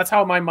out. That's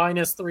how my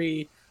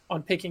 -3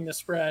 on picking the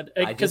spread.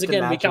 Because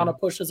again, we count a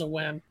push as a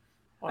win.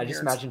 I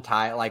just imagine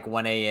Ty at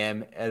 1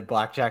 a.m. at a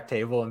blackjack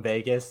table in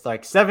Vegas,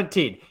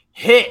 17,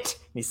 hit!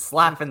 And he's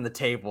slapping the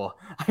table.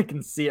 I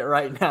can see it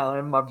right now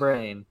in my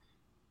brain.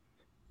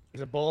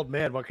 He's a bold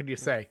man. What can you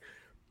say?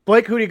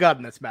 Blake, who do you got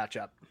in this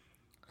matchup?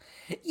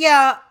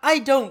 Yeah, I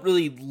don't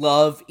really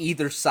love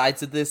either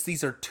sides of this.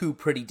 These are two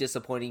pretty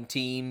disappointing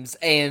teams.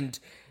 And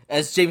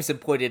as Jameson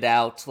pointed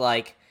out,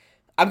 I'm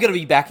going to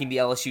be backing the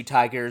LSU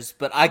Tigers,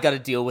 but I got to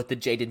deal with the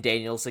Jaden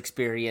Daniels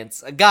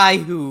experience. A guy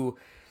who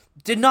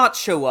did not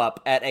show up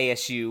at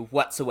ASU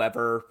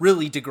whatsoever,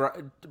 really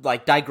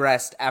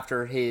digressed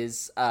after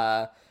his,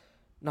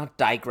 not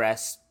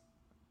digressed.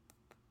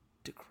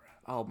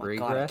 Oh my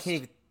God, I can't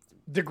even.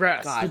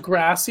 Digress.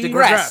 Digress,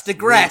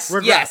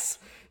 yes.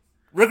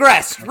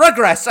 Regressed.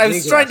 I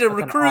was trying to with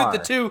an recruit R.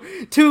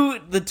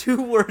 the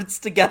two words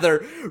together.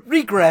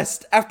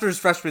 Regressed after his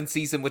freshman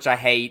season, which I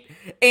hate.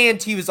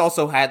 And he was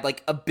also had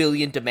like a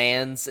billion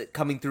demands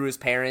coming through his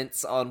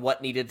parents on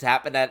what needed to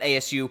happen at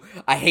ASU.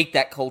 I hate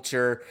that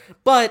culture.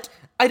 But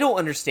I don't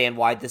understand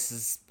why this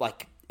is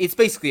like, it's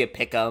basically a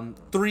pick'em.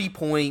 3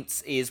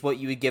 points is what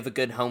you would give a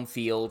good home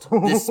field.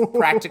 This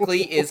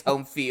practically is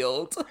home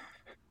field.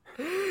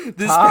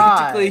 This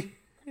practically.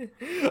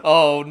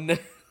 Oh no.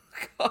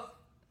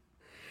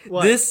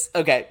 What?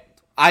 Okay,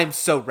 I'm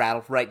so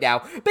rattled right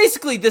now.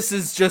 Basically, this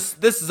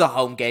is a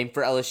home game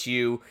for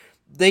LSU.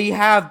 They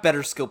have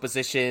better skill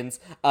positions.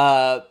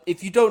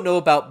 If you don't know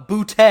about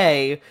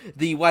Boutte,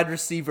 the wide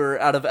receiver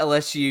out of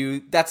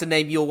LSU, that's a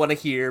name you'll want to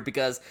hear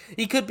because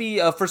he could be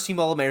a first-team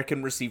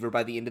All-American receiver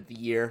by the end of the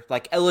year.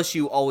 Like,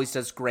 LSU always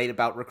does great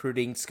about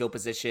recruiting skill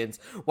positions,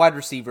 wide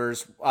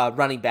receivers,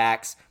 running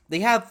backs.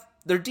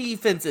 Their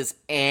defense is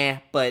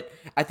but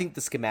I think the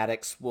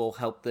schematics will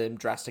help them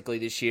drastically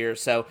this year.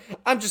 So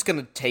I'm just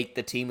going to take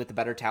the team with the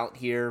better talent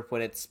here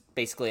when it's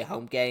basically a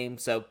home game.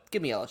 So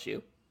give me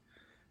LSU.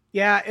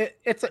 Yeah,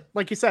 it's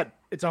like you said,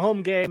 it's a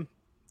home game.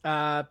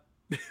 I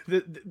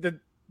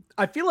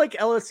feel like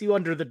LSU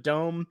under the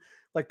dome,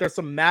 like there's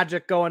some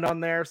magic going on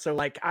there. So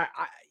like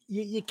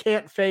you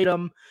can't fade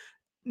them.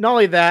 Not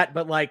only that,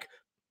 but like,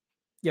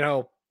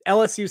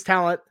 LSU's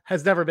talent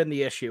has never been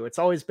the issue. It's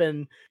always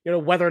been,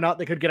 whether or not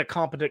they could get a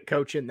competent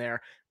coach in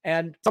there.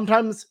 And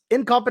sometimes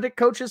incompetent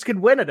coaches can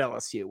win at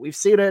LSU. We've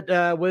seen it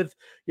with,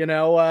 Ed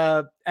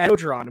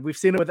Ogeron. We've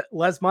seen it with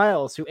Les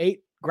Miles, who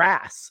ate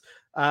grass.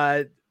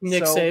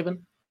 Nick Saban.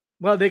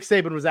 Well, Nick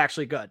Saban was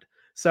actually good.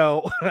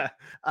 So,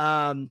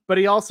 but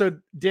he also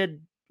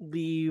did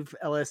leave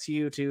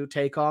LSU to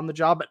take on the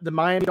job at the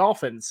Miami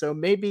Dolphins. So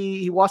maybe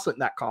he wasn't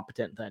that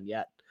competent then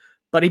yet,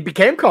 but he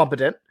became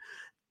competent.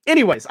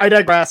 Anyways, I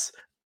digress.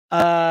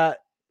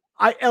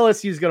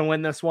 LSU is going to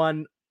win this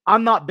one.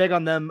 I'm not big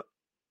on them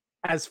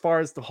as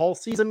far as the whole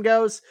season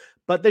goes,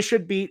 but they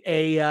should beat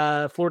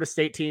a Florida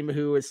State team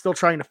who is still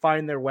trying to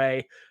find their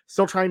way,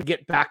 still trying to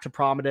get back to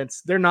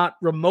prominence. They're not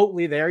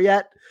remotely there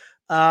yet,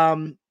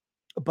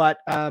 but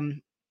I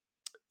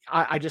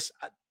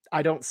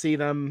don't see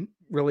them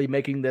really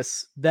making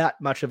this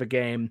that much of a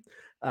game.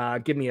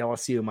 Give me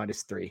LSU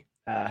 -3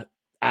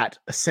 at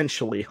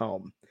essentially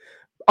home.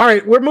 All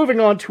right, we're moving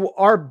on to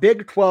our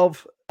Big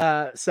 12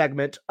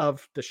 segment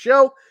of the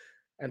show,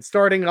 and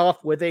starting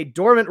off with a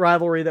dormant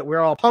rivalry that we're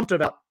all pumped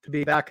about to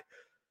be back.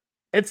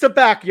 It's the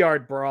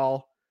backyard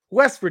brawl.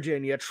 West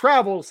Virginia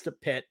travels to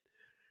Pitt,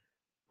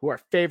 who are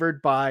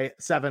favored by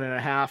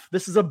 7.5.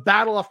 This is a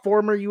battle of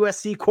former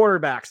USC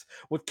quarterbacks,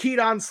 with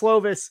Keaton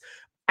Slovis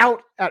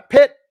out at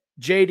Pitt,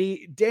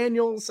 JD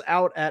Daniels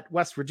out at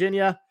West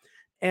Virginia,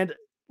 and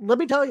let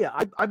me tell you,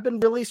 I've been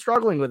really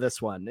struggling with this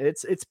one.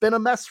 It's been a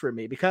mess for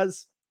me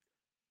because,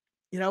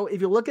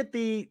 if you look at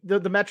the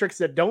metrics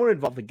that don't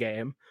involve the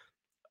game,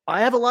 there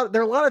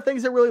are a lot of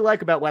things I really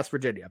like about West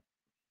Virginia.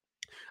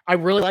 I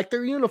really like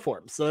their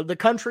uniforms. So the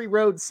country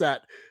road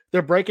set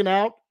they're breaking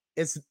out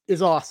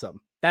is awesome.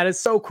 That is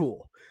so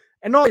cool.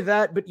 And not only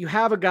that, but you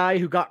have a guy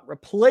who got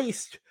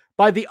replaced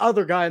by the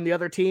other guy on the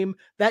other team.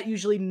 That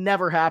usually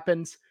never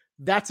happens.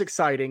 That's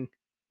exciting,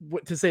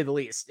 to say the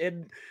least.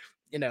 And,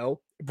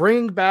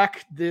 bringing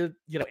back the,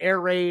 air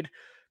raid,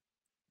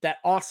 that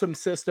awesome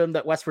system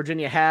that West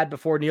Virginia had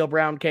before Neil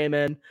Brown came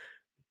in,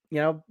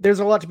 there's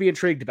a lot to be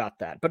intrigued about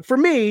that. But for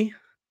me,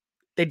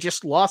 they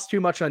just lost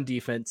too much on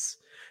defense,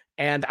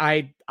 and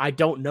I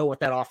don't know what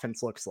that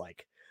offense looks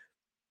like.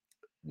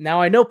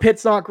 Now, I know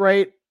Pitt's not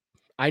great.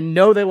 I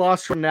know they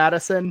lost from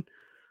Madison,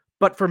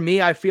 but for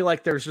me, I feel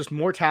like there's just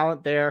more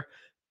talent there.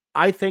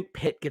 I think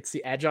Pitt gets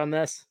the edge on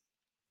this.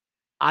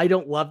 I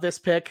don't love this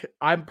pick.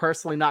 I'm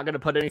personally not going to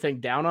put anything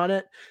down on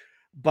it,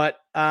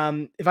 but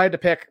if I had to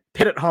pick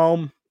Pitt at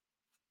home,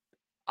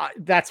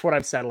 that's what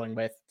I'm settling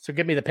with. So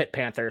give me the Pitt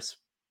Panthers.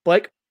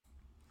 Blake?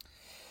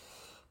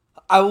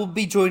 I will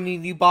be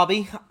joining you,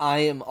 Bobby. I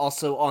am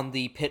also on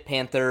the Pitt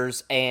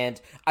Panthers, and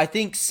I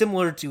think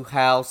similar to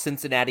how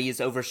Cincinnati is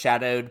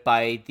overshadowed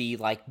by the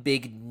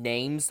big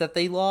names that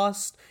they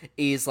lost,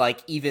 is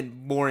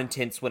even more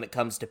intense when it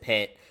comes to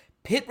Pitt.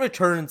 Pitt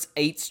returns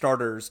 8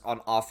 starters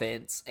on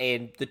offense,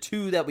 and the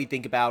 2 that we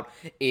think about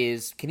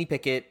is Kenny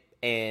Pickett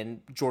and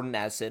Jordan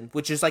Addison,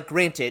 which is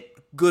granted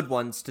good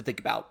ones to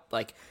think about.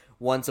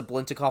 One's a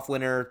Blintikoff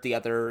winner, the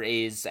other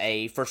is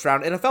a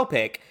first-round NFL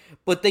pick.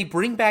 But they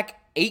bring back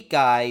 8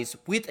 guys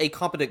with a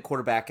competent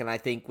quarterback, and I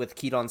think with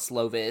Keaton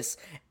Slovis,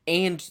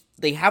 and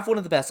they have one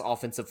of the best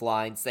offensive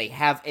lines. They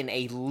have an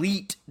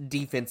elite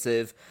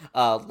defensive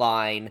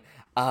line.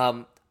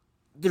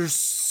 There's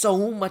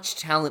so much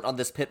talent on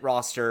this Pitt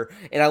roster,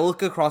 and I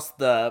look across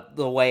the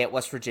way at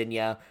West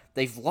Virginia.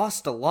 They've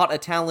lost a lot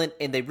of talent,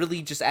 and they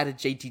really just added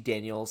JT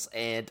Daniels,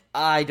 and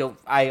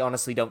I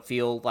honestly don't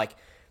feel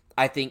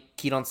I think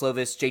Keaton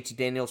Slovis, JT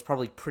Daniels,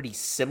 probably pretty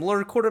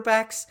similar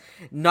quarterbacks.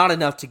 Not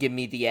enough to give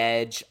me the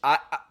edge. I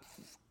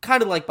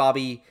kind of like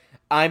Bobby.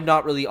 I'm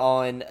not really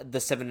on the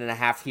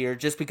 7.5 here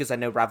just because I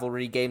know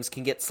rivalry games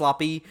can get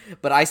sloppy,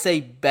 but I say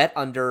bet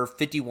under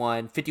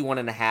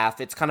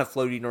 51.5. It's kind of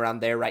floating around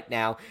there right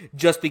now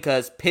just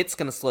because Pitt's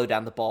going to slow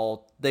down the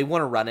ball. They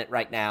want to run it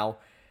right now,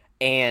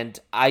 and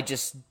I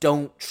just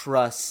don't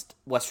trust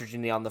West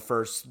Virginia on the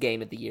first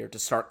game of the year to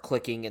start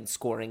clicking and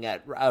scoring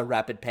at a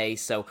rapid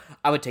pace, so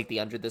I would take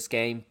the under this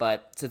game,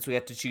 but since we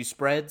have to choose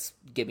spreads,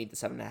 give me the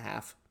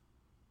 7.5.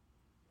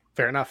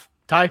 Fair enough.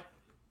 Ty?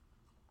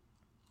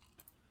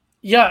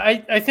 Yeah,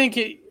 I think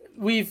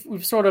we've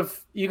sort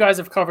of, you guys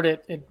have covered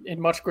it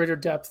in much greater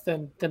depth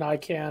than I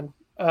can.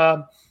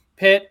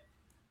 Pitt,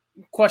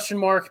 question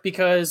mark,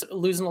 because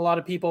losing a lot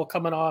of people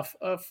coming off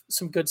of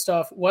some good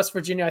stuff. West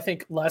Virginia, I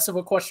think less of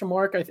a question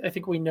mark. I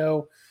think we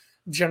know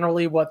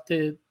generally what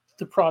the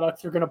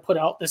product they're going to put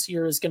out this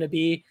year is going to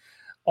be.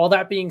 All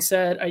that being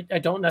said, I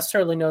don't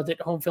necessarily know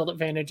that home field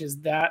advantage is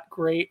that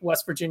great.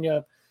 West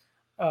Virginia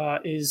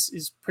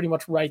is pretty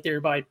much right there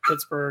by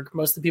Pittsburgh.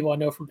 Most of the people I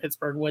know from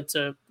Pittsburgh went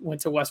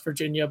to West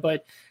Virginia,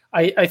 but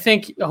I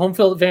think home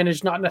field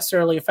advantage not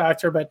necessarily a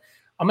factor. But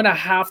I'm gonna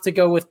have to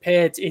go with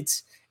Pitt.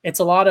 It's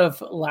a lot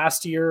of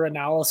last year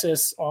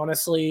analysis.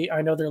 Honestly,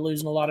 I know they're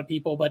losing a lot of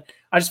people, but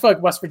I just feel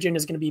like West Virginia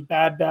is going to be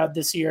bad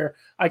this year.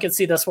 I could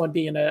see this one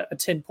being a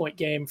 10-point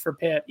game for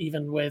Pitt,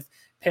 even with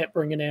Pitt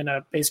bringing in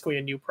basically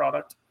a new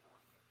product.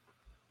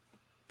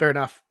 Fair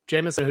enough.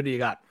 Jameson, who do you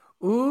got?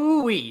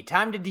 Ooh-wee,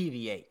 time to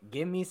deviate.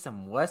 Give me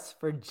some West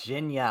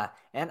Virginia.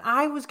 And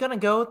I was going to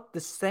go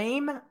the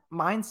same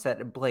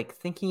mindset of Blake,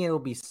 thinking it'll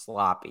be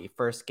sloppy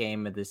first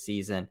game of the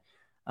season.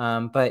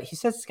 But he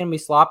says it's going to be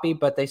sloppy,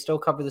 but they still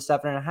cover the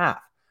 7.5.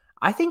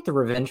 I think the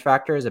revenge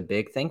factor is a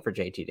big thing for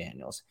JT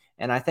Daniels.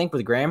 And I think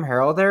with Graham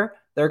Harrell there,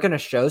 they're going to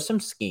show some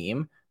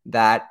scheme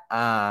that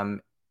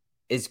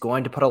is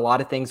going to put a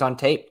lot of things on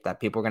tape that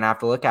people are going to have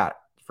to look at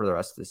for the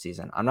rest of the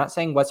season. I'm not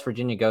saying West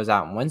Virginia goes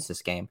out and wins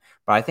this game,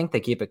 but I think they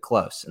keep it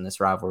close in this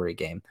rivalry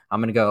game. I'm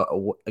going to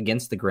go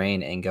against the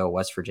grain and go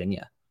West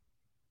Virginia.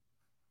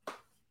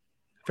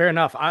 Fair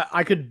enough.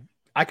 I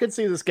could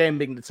see this game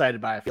being decided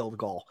by a field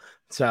goal.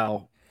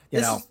 So,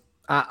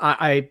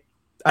 I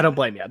don't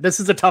blame you. This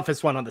is the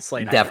toughest one on the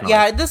slate. Definitely.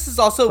 Yeah, this is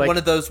also one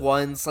of those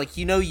ones, like,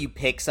 you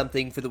pick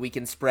something for the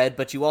weekend spread,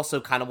 but you also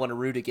kind of want to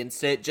root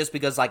against it just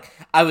because, like,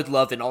 I would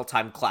love an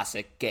all-time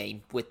classic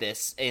game with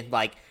this and,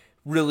 like,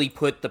 really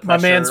put the pressure.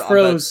 My man's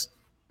froze.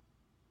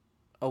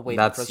 Oh wait,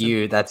 that's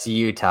you. That's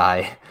you,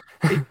 Ty.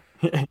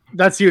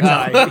 That's you,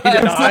 Ty. He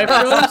didn't know I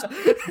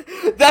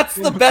froze. That's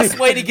the best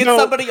way to get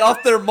somebody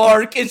off their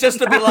mark is just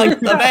to be like,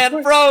 the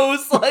man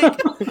froze.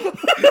 Like,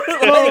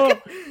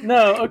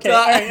 no,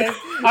 okay.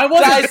 I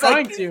wasn't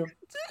trying to.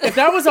 If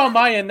that was on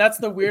my end, that's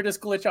the weirdest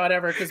glitch out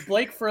ever because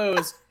Blake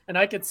froze and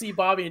I could see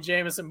Bobby and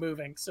Jameson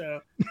moving. So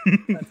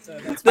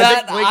that's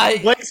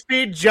Blake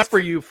speed just for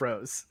you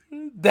froze.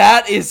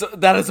 That is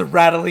a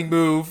rattling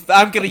move.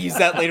 I'm gonna use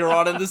that later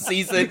on in the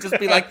season. Just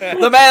be like,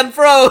 the man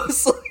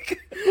froze.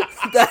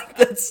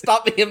 That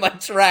stopped me in my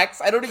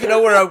tracks. I don't even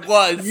know where I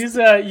was. Use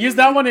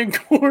that one in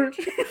court.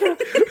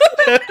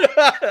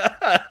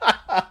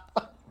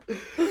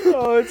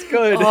 Oh, it's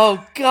good.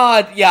 Oh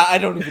God, yeah. I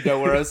don't even know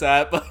where I was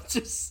at, but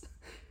just.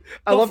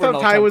 I love how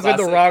Ty was in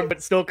the wrong,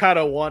 but still kind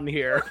of won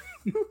here.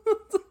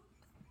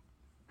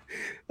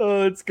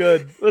 Oh, it's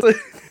good.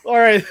 All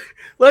right,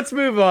 let's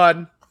move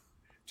on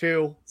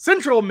to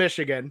Central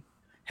Michigan,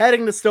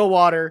 heading to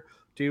Stillwater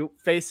to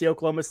face the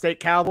Oklahoma State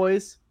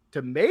Cowboys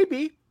to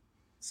maybe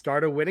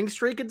start a winning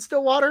streak in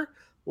Stillwater.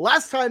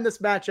 Last time this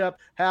matchup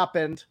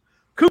happened,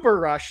 Cooper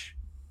Rush,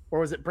 or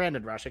was it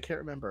Brandon Rush? I can't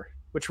remember.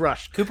 Which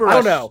Rush? Cooper Rush. I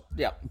don't know.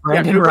 Yeah.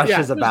 Brandon Rush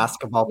is a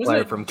basketball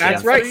player from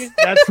Kansas.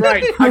 That's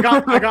right. I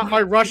got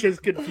my rushes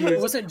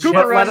confused. Was it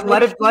Cooper Rush?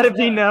 Let it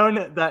be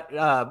known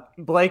that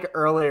Blake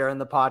earlier in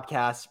the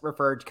podcast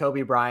referred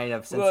Kobe Bryant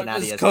of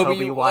Cincinnati as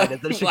Kobe White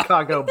of the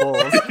Chicago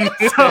Bulls.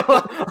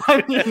 So,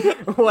 I mean,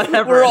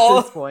 whatever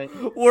at this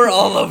point. We're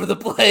all over the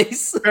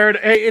place.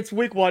 Hey, it's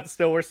week 1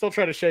 still. We're still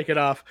trying to shake it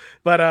off.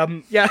 But,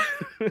 yeah.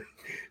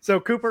 So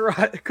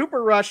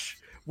Cooper Rush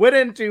went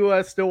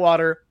into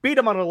Stillwater, beat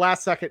him on a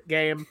last-second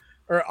game,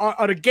 or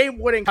on a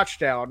game-winning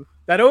touchdown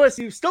that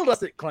OSU still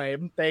doesn't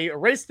claim. They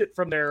erased it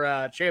from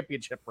their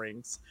championship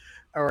rings,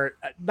 or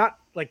not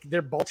like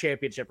their bowl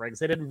championship rings.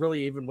 They didn't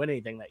really even win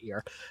anything that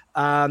year.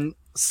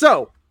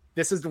 So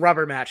this is the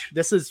rubber match.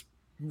 This is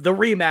the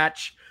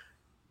rematch.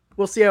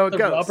 We'll see how it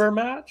goes. The rubber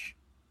match?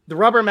 The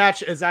rubber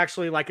match is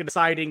actually like a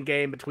deciding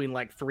game between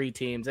like 3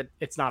 teams.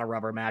 It's not a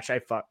rubber match.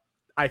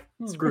 I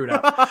screwed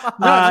up.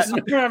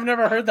 I've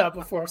never heard that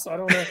before, so I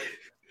don't know.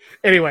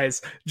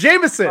 Anyways,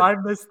 Jameson. I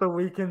miss the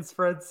weekend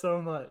spread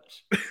so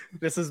much.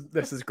 This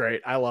is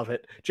great. I love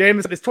it.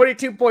 Jameson is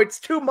 22 points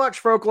too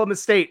much for Oklahoma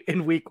State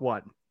in week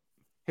 1.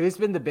 Who's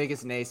been the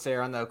biggest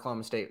naysayer on the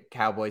Oklahoma State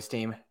Cowboys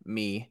team?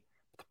 Me.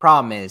 The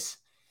problem is,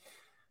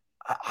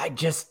 I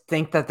just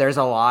think that there's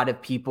a lot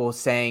of people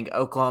saying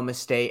Oklahoma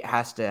State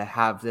has to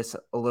have this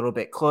a little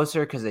bit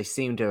closer because they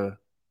seem to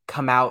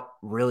come out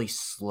really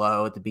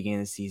slow at the beginning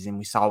of the season.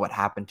 We saw what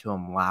happened to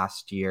them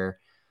last year.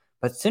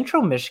 but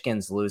Central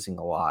Michigan's losing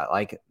a lot.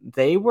 Like,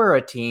 they were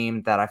a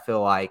team that I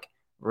feel like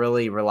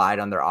really relied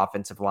on their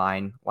offensive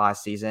line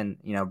last season.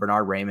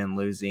 Bernard Raymond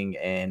losing,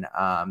 and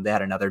they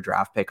had another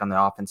draft pick on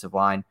the offensive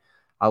line.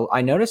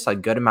 I noticed a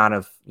good amount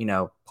of,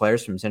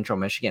 players from Central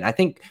Michigan. I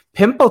think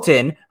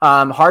Pimpleton,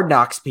 Hard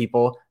Knocks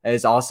people,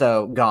 is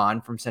also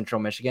gone from Central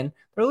Michigan.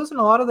 They're losing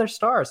a lot of their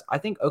stars. I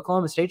think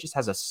Oklahoma State just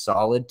has a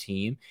solid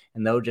team,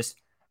 and they'll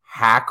just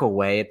hack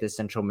away at the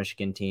Central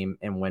Michigan team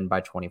and win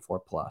by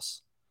 24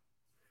 plus.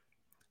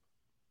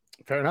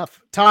 Fair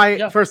enough.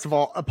 Ty, first of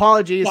all,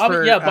 apologies Bobby,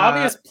 for...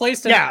 Bobby has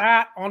placed an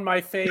at on my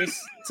face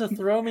to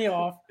throw me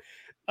off.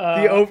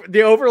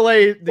 The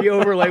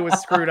overlay was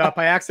screwed up.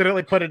 I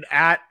accidentally put an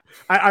at.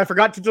 I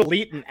forgot to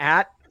delete an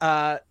at.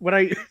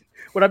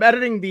 When I'm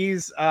editing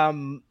these,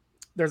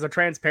 there's a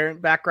transparent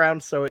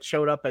background, so it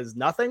showed up as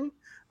nothing.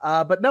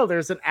 But no,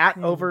 there's an at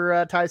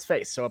over Ty's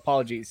face, so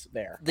apologies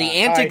there. The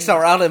antics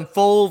are out in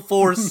full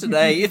force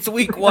today. It's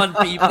week 1,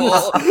 people.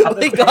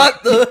 we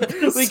got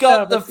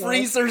the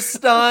freezer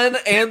stun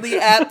and the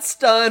at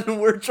stun.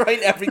 We're trying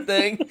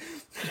everything.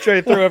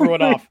 Trying to throw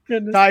everyone off.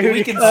 Ty,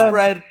 we can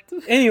spread.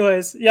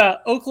 Anyways,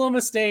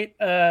 Oklahoma State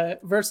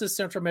versus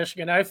Central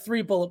Michigan. I have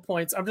 3 bullet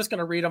points. I'm just going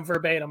to read them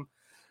verbatim.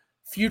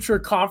 Future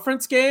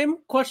conference game? ?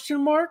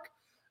 OSU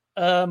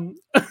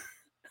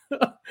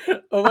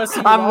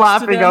I'm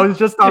laughing. I was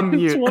just on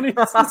mute.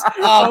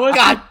 Oh,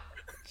 God.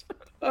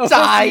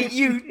 Ty,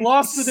 you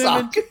lost to them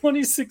suck. in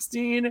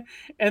 2016.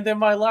 And then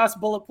my last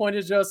bullet point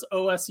is just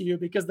OSU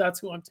because that's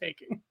who I'm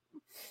taking.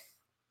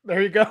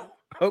 There you go.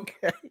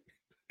 Okay.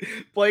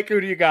 Blake,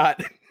 who do you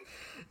got?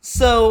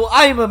 So,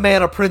 I am a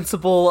man of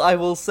principle, I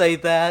will say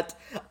that.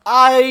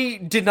 I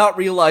did not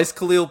realize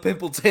Khalil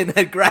Pimpleton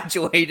had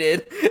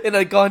graduated and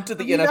had gone to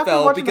the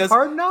NFL because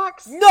Hard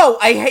Knocks? No,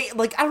 I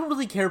don't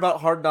really care about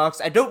Hard Knocks.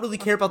 I don't really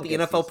care about the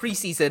NFL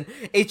preseason.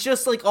 It's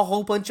just like a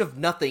whole bunch of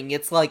nothing.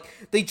 It's like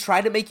they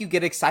try to make you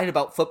get excited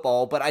about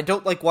football, but I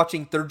don't like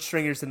watching third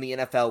stringers in the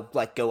NFL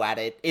like go at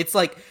it. It's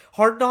like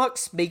Hard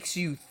Knocks makes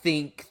you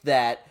think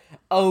that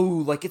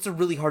it's a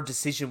really hard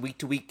decision week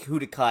to week who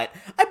to cut.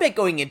 I bet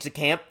going into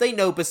camp, they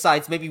know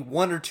besides maybe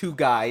 1 or 2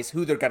 guys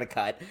who they're going to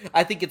cut.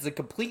 I think it's a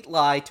complete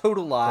lie,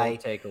 total lie.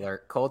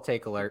 Cold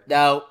take alert.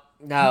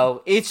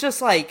 No. It's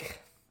just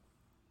like,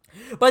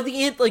 by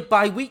the end,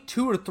 by week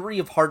 2 or 3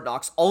 of Hard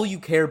Knocks, all you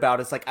care about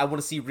is I want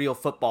to see real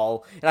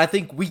football. And I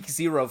think week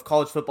 0 of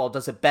college football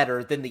does it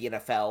better than the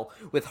NFL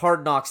with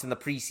Hard Knocks in the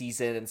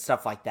preseason and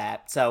stuff like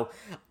that. So,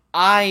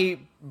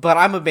 but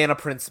I'm a man of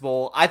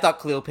principle. I thought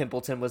Khalil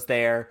Pimpleton was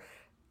there.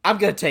 I'm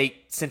going to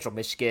take Central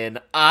Michigan.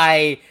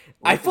 I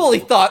fully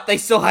thought they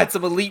still had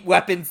some elite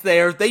weapons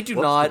there. They do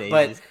not,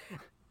 but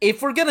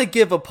if we're going to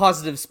give a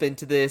positive spin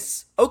to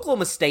this,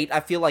 Oklahoma State,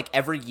 I feel like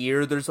every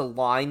year there's a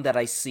line that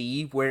I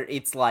see where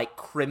it's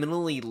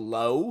criminally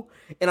low,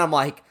 and I'm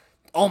like,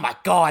 oh my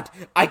God,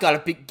 I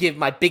gotta give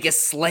my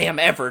biggest slam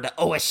ever to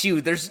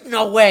OSU. There's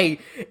no way.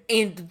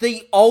 And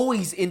they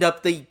always end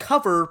up, they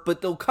cover,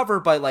 but they'll cover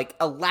by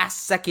a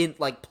last second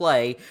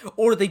play,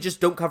 or they just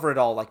don't cover at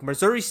all.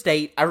 Missouri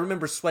State, I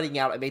remember sweating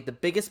out. I made the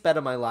biggest bet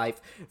of my life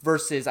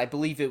versus, I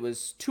believe it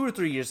was 2 or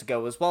 3 years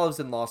ago, as while I was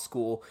in law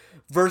school,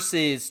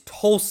 versus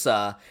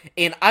Tulsa.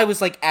 And I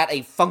was at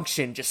a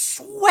function just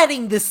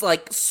sweating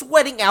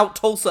out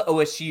Tulsa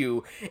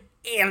OSU.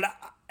 And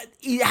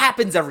it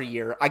happens every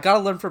year. I gotta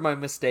learn from my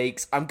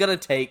mistakes. I'm gonna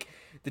take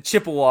the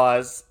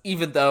Chippewas,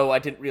 even though I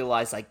didn't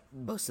realize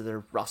most of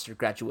their roster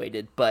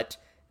graduated. But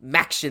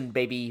Maction,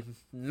 baby,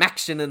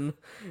 Maction in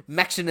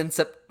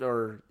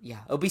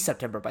it'll be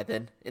September by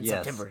then.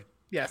 September,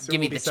 yes, give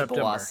me the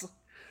Chippewas.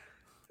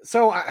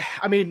 So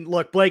I mean,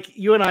 look, Blake,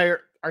 you and I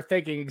are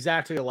thinking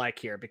exactly alike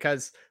here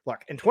because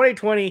look, in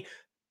 2020,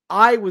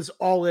 I was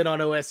all in on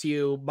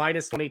OSU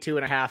minus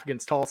 22.5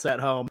 against Tulsa at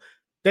home.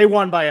 They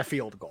won by a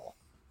field goal.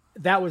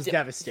 That was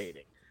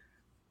devastating.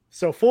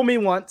 So fool me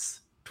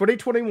once,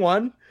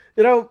 2021,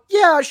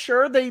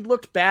 sure, they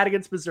looked bad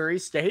against Missouri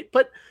State,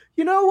 but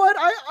you know what?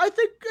 I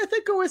think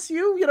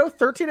OSU,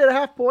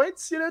 13.5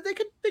 points, they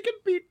could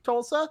beat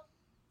Tulsa.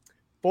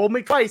 Fool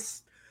me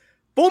twice.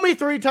 Fool me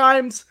 3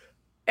 times.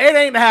 It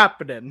ain't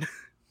happening.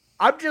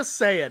 I'm just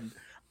saying.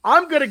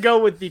 I'm going to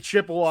go with the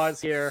Chippewas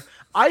here.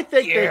 I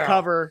think they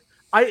cover.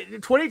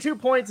 22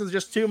 points is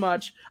just too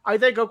much. I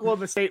think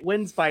Oklahoma State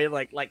wins by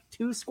like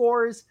 2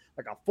 scores,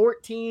 a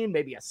 14,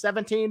 maybe a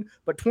 17,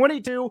 but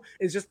 22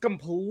 is just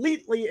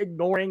completely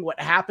ignoring what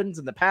happens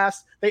in the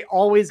past. They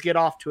always get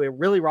off to a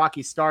really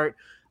rocky start,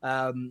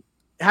 having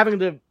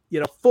to,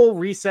 full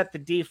reset the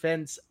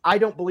defense. I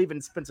don't believe in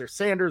Spencer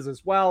Sanders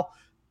as well.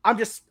 I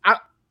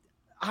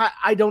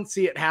don't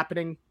see it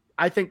happening.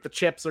 I think the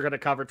Chips are going to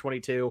cover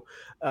 22.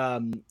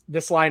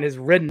 This line is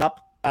ridden up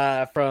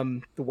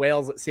from the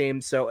Whales, it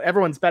seems. So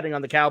everyone's betting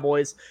on the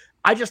Cowboys.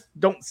 I just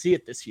don't see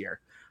it this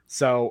year.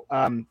 So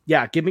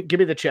give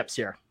me the Chips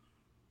here.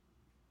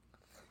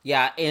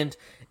 Yeah, and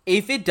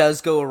if it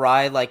does go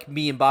awry, like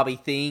me and Bobby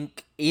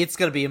think, it's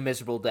going to be a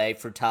miserable day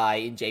for Ty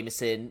and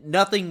Jameson.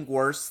 Nothing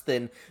worse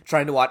than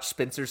trying to watch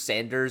Spencer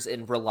Sanders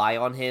and rely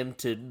on him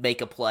to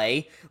make a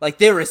play. Like,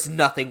 there is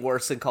nothing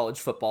worse in college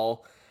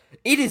football.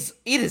 It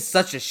is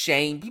such a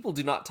shame. People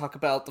do not talk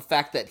about the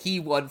fact that he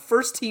won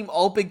first team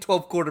All Big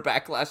 12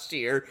 quarterback last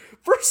year.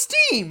 First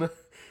team!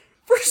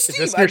 First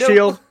team! Is this your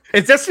shield?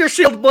 Is this your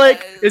shield,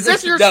 Blake? Is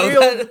this your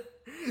shield?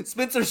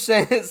 Spencer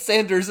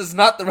Sanders is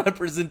not the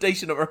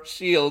representation of our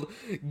shield.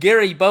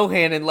 Gary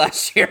Bohannon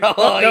last year.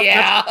 Oh, no,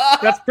 yeah.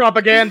 That's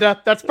propaganda.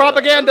 That's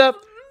propaganda.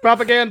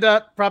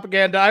 Propaganda.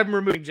 I'm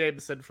removing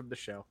Jameson from the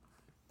show.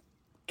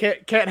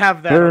 Can't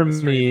have that. For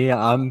me,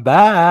 I'm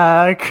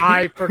back.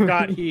 I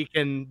forgot he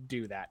can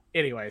do that.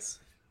 Anyways.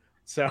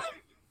 So,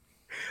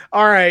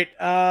 all right.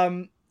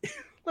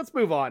 Let's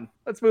move on.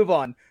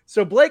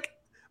 So, Blake,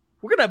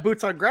 we're going to have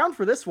boots on ground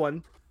for this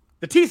one.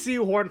 The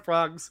TCU Horned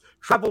Frogs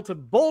travel to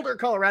Boulder,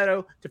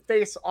 Colorado to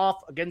face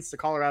off against the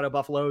Colorado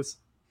Buffaloes.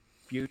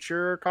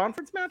 Future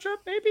conference matchup,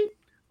 maybe?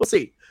 We'll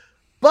see.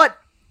 But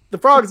the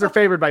Frogs are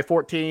favored by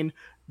 14.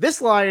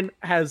 This line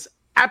has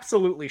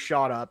absolutely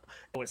shot up.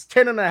 It was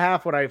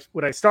 10.5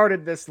 when I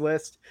started this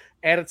list,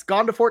 and it's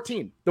gone to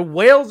 14. The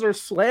Whales are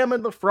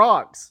slamming the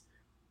Frogs,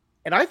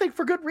 and I think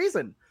for good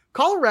reason.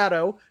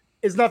 Colorado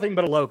is nothing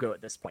but a logo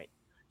at this point.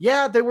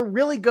 Yeah, they were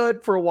really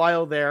good for a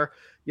while there.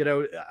 You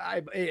know,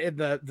 in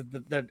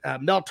the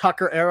Mel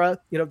Tucker era,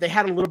 you know, they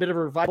had a little bit of a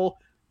revival,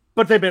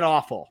 but they've been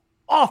awful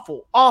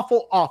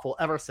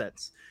ever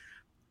since.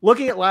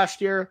 Looking at last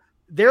year,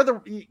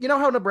 you know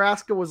how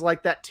Nebraska was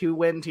like that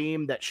 2-win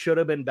team that should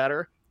have been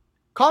better?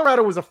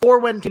 Colorado was a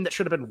 4-win team that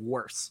should have been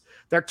worse.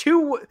 The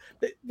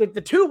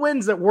 2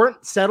 wins that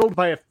weren't settled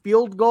by a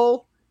field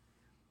goal,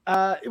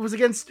 it was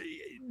against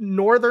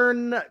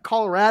Northern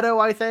Colorado,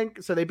 I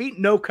think. So they beat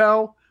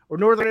NoCo or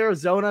Northern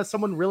Arizona,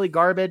 someone really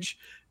garbage.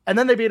 And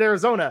then they beat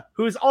Arizona,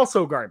 who is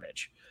also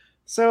garbage.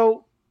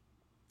 So,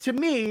 to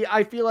me,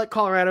 I feel like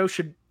Colorado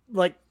should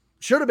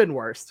have been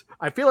worse.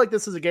 I feel like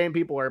this is a game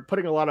people are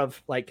putting a lot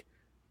of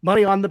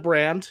money on the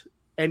brand,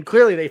 and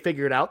clearly they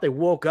figured it out. They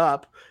woke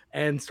up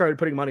and started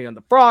putting money on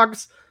the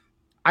Frogs.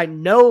 I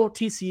know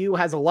TCU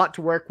has a lot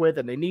to work with,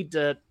 and they need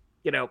to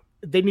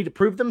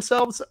prove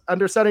themselves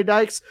under Sonny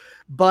Dykes.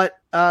 But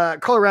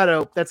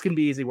Colorado, that's going to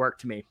be easy work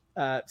to me.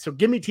 So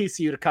give me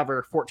TCU to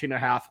cover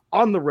 14.5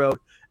 on the road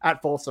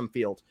at Folsom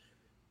Field.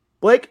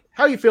 Blake,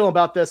 how you feeling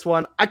about this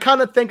one? I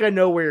kind of think I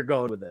know where you're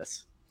going with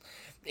this.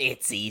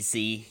 It's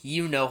easy.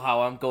 You know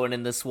how I'm going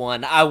in this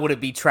one. I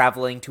wouldn't be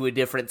traveling to a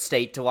different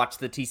state to watch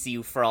the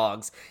TCU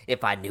Frogs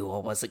if I knew I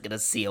wasn't going to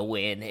see a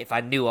win, if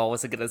I knew I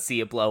wasn't going to see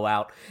a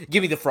blowout.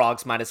 Give me the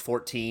Frogs minus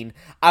 14.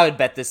 I would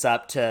bet this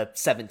up to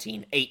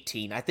 17,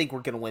 18. I think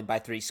we're going to win by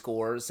 3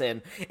 scores,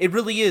 and it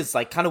really is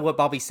kind of what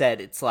Bobby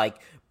said. It's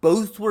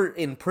both were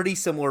in pretty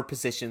similar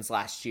positions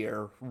last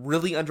year.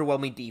 Really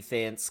underwhelming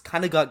defense,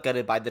 kind of got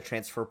gutted by the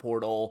transfer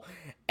portal,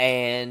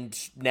 and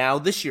now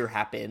this year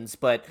happens.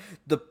 But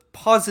the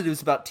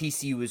positives about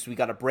TCU is we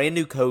got a brand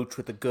new coach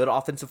with a good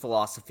offensive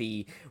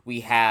philosophy.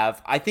 We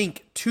have, I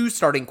think, 2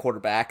 starting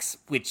quarterbacks,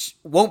 which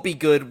won't be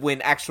good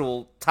when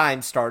actual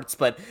time starts,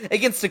 but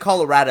against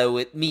Colorado,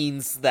 it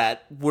means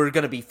that we're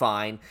going to be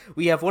fine.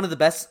 We have one of the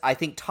best, I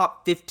think,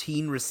 top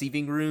 15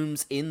 receiving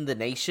rooms in the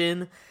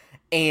nation.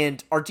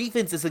 And our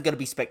defense isn't going to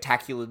be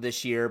spectacular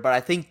this year, but I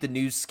think the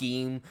new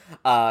scheme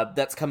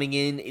that's coming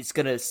in is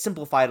going to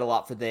simplify it a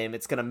lot for them.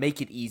 It's going to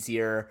make it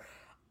easier.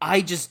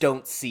 I just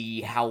don't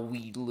see how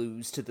we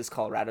lose to this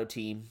Colorado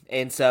team.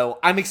 And so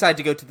I'm excited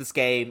to go to this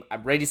game.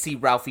 I'm ready to see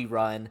Ralphie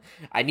run.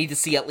 I need to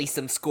see at least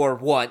them score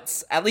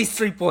once, at least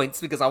 3 points,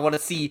 because I want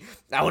to see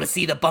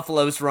the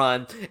Buffaloes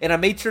run. And I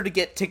made sure to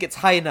get tickets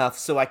high enough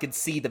so I could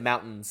see the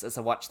mountains as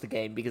I watched the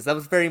game, because that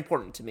was very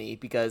important to me,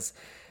 because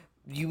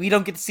we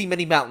don't get to see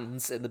many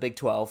mountains in the Big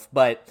 12,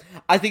 but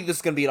I think this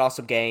is going to be an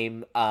awesome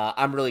game.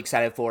 I'm really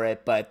excited for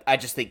it, but I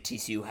just think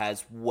TCU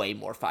has way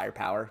more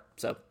firepower.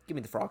 So give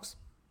me the Frogs.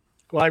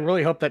 Well, I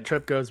really hope that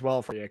trip goes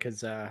well for you, because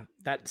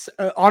that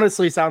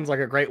honestly sounds like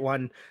a great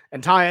one.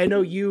 And Ty, I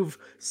know you've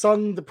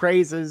sung the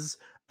praises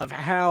of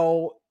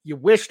how you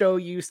wished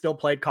OU still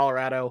played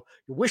Colorado.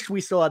 You wished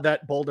we still had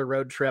that Boulder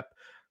road trip.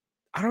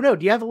 I don't know.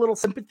 Do you have a little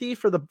sympathy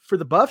for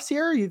the Buffs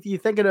here? You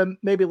thinking of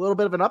maybe a little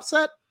bit of an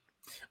upset?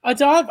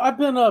 I've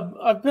been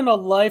a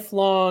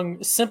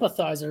lifelong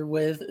sympathizer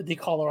with the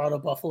Colorado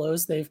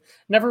Buffaloes. They've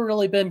never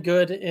really been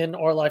good in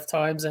our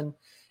lifetimes and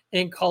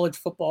in college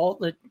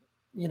football.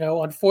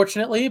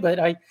 Unfortunately, but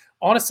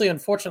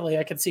unfortunately,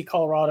 I could see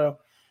Colorado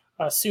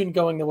soon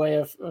going the way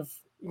of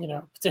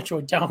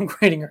potentially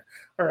downgrading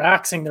or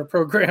axing their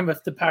program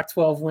if the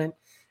Pac-12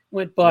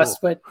 went bust.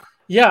 Whoa. But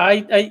yeah,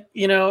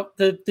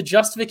 the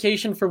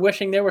justification for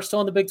wishing they were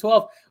still in the Big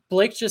 12,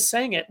 Blake just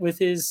sang it with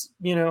his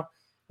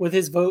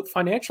vote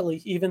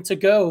financially, even to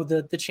go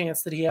the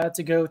chance that he had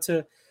to go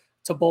to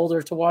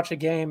Boulder to watch a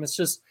game. It's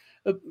just,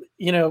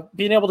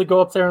 being able to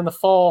go up there in the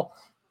fall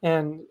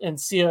and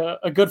see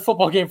a good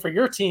football game for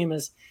your team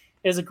is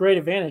a great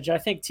advantage. I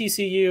think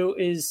TCU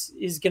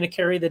is going to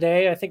carry the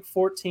day. I think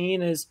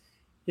 14 is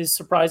is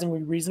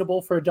surprisingly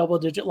reasonable for a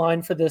double-digit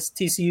line for this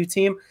TCU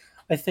team.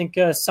 I think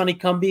Sonny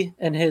Cumbie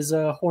and his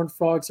Horned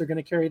Frogs are going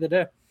to carry the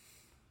day.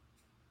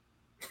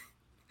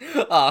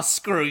 Oh,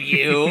 screw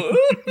you.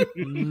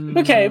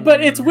 Okay,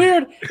 but it's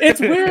weird. It's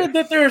weird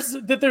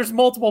that there's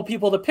multiple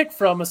people to pick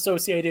from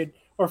associated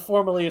or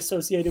formerly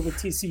associated with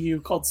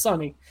TCU called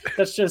Sonny.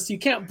 That's just, you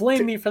can't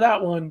blame me for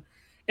that one.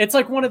 It's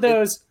like one of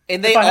those,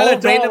 and they all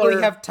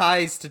randomly have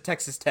ties to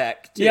Texas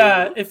Tech, too.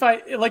 Yeah, if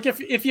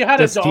you had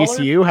Does a dollar,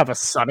 TCU have a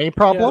Sunny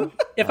problem?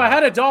 Yeah, if I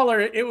had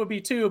 $1, it would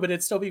be 2, but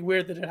it'd still be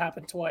weird that it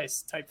happened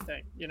twice, type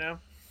thing. You know,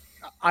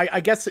 I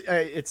guess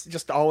it's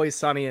just always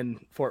sunny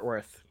in Fort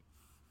Worth.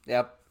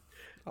 Yep,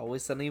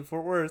 always sunny in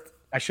Fort Worth.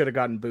 I should have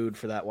gotten booed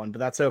for that one, but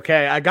that's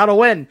okay. I got to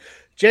win.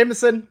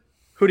 Jameson,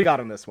 who do you got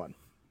on this one?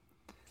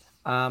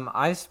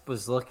 I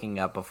was looking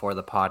up before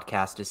the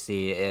podcast to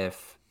see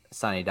if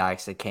Sonny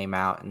Dykes had came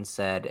out and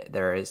said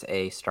there is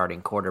a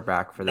starting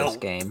quarterback for this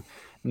game.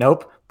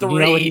 Nope. Three. You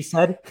know what he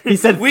said? He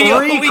said we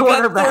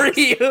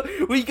quarterbacks. Got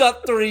 3. We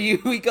got 3.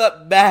 We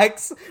got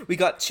Max. We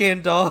got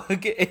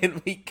Chandog,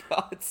 and we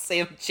got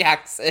Sam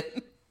Jackson.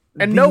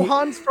 And no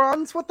Hans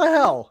Franz? What the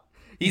hell?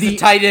 He's a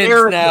tight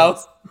end now.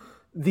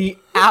 The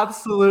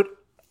absolute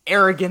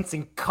arrogance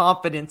and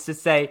confidence to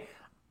say,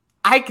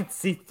 I could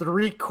see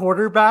 3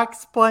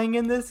 quarterbacks playing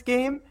in this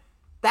game.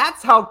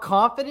 That's how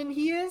confident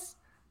he is.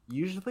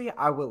 Usually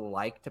I would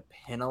like to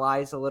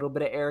penalize a little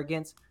bit of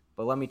arrogance,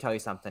 but let me tell you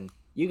something.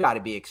 You got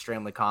to be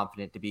extremely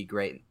confident to be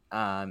great.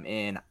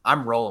 And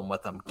I'm rolling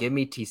with them. Give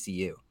me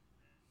TCU.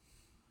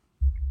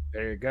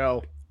 There you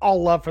go.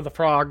 All love for the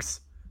Frogs.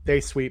 They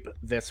sweep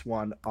this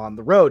one on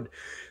the road.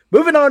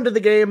 Moving on to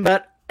the game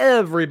that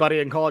everybody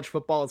in college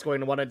football is going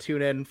to want to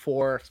tune in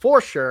for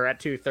sure at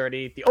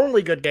 2:30. The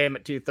only good game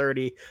at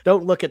 2:30.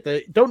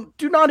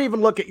 Do not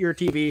even look at your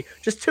TV.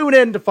 Just tune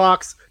in to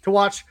Fox to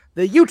watch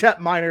the UTEP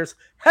Miners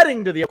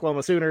heading to the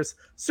Oklahoma Sooners.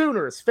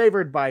 Sooners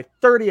favored by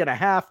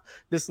 30.5.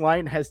 This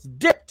line has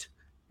dipped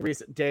in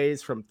recent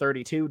days from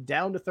 32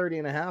 down to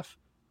 30.5.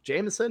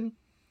 Jameson, do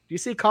you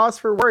see cause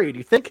for worry? Do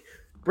you think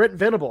Brent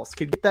Venables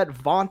could get that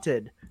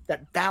vaunted,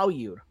 that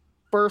valued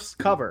first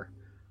cover?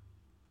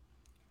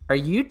 Are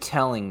you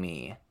telling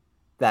me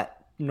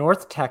that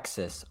North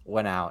Texas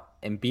went out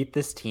and beat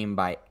this team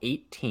by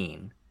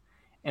 18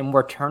 and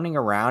we're turning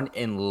around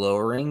and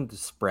lowering the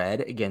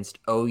spread against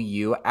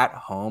OU at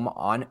home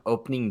on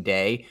opening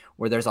day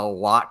where there's a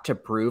lot to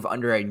prove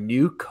under a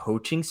new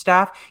coaching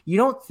staff? You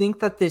don't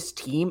think that this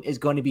team is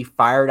going to be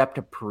fired up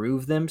to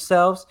prove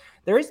themselves?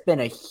 There has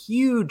been a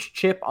huge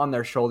chip on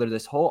their shoulder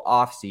this whole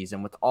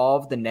offseason with all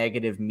of the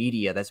negative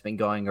media that's been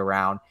going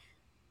around.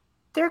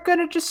 They're going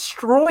to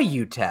destroy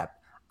UTEP.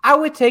 I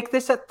would take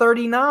this at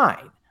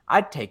 39.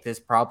 I'd take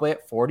this probably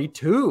at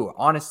 42,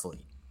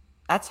 honestly.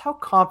 That's how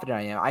confident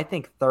I am. I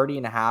think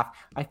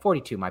 30.5.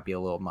 42 might be a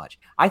little much.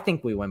 I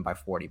think we win by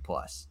 40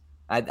 plus.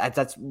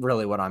 That's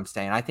really what I'm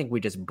saying. I think we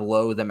just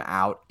blow them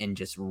out and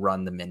just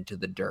run them into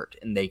the dirt,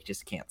 and they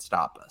just can't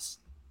stop us.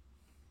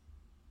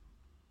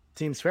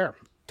 Seems fair.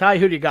 Ty,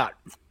 who do you got?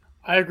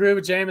 I agree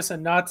with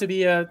Jameson. Not to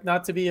be an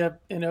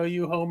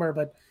OU homer,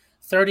 but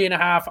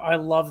 30.5. I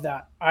love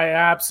that. I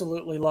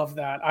absolutely love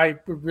that. I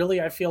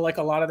feel like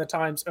a lot of the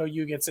times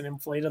OU gets an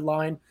inflated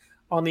line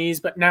on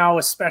these, but now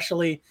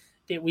especially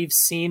that we've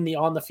seen the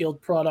on the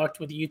field product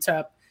with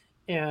UTEP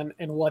and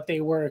what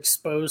they were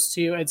exposed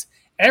to. It's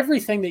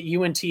everything that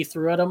UNT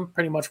threw at them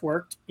pretty much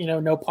worked.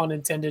 No pun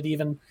intended,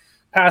 even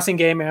passing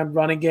game and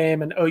running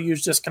game. And OU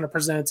is just going to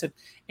present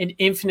an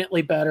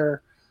infinitely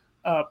better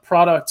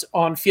product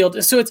on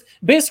field. So it's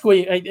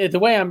basically the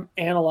way I'm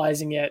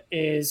analyzing it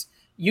is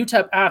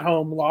UTEP at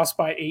home lost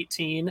by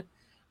 18.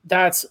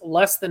 That's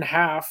less than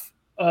half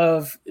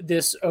of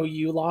this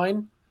OU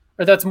line,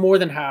 or that's more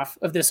than half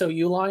of this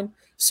OU line.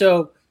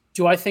 So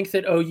do I think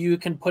that OU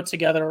can put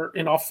together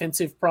an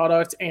offensive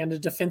product and a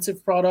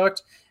defensive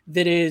product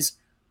that is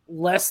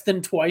less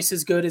than twice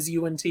as good as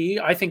UNT?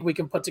 I think we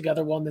can put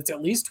together one that's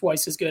at least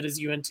twice as good as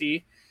UNT,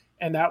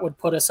 and that would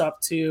put us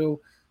up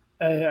to,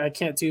 I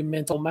can't do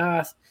mental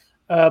math,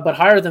 but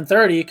higher than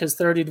 30, because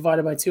 30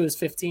 divided by 2 is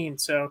 15.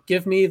 So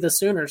give me the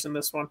Sooners in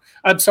this one.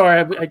 I'm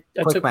sorry,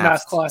 I took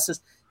math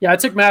classes. Yeah, I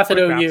took math at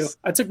OU.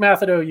 I took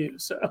math at OU.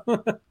 So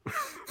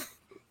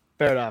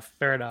Fair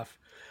enough.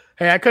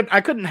 Hey, I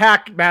couldn't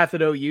hack math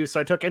at OU, so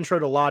I took Intro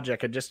to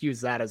Logic and just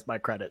used that as my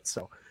credit.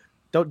 So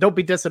don't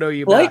be dissing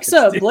OU. Blake's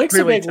a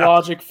big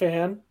Logic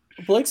fan.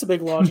 Blake's a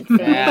big Logic fan.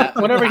 Yeah,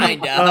 whenever he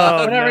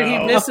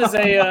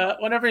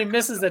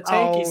misses a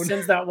take, he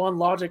sends that one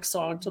Logic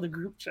song to the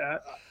group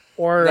chat.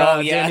 Or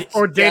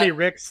Danny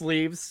Ricks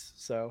leaves.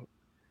 So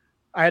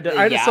I had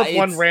to slip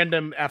one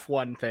random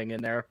F1 thing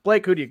in there.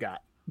 Blake, who do you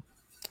got?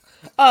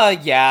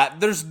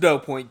 There's no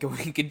point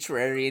going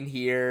contrarian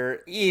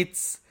here.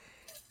 It's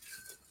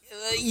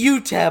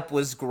UTEP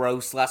was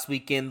gross last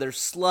weekend. They're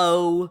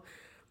slow.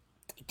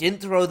 They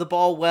didn't throw the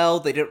ball well.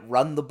 They didn't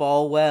run the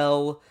ball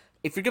well.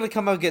 If you're going to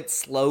come out and get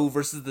slow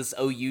versus this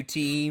OU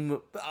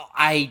team,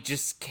 I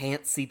just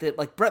can't see that.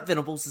 Like, Brent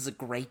Venables is a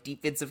great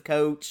defensive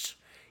coach.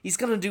 He's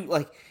gonna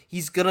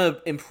he's gonna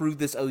improve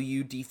this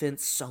OU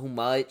defense so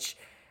much.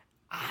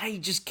 I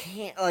just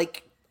can't,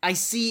 I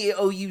see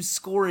OU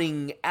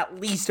scoring at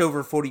least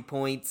over 40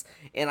 points,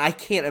 and I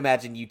can't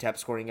imagine UTEP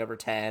scoring over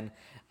 10.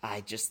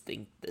 I just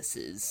think this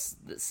is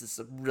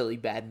a really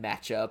bad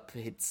matchup.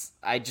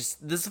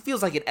 This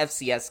feels like an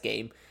FCS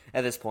game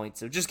at this point,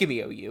 so just give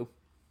me OU.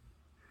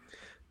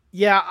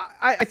 Yeah,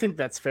 I think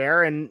that's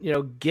fair. And,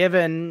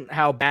 given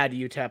how bad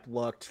UTEP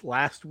looked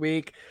last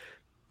week,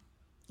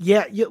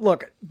 yeah,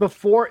 look,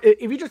 before,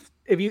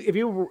 if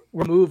you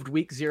removed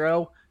week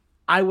 0,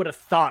 I would have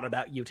thought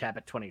about UTEP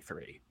at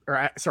 23,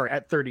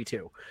 at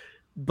 32.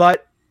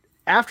 But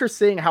after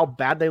seeing how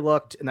bad they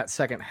looked in that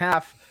second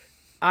half,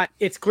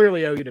 it's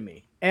clearly OU to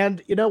me.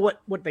 And you know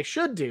what they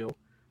should do,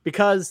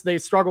 because they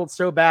struggled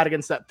so bad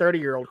against that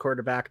 30-year-old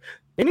quarterback,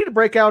 they need to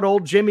break out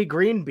old Jimmy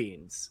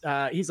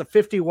Greenbeans. He's a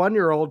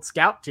 51-year-old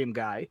scout team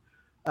guy,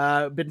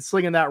 been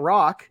slinging that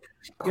rock.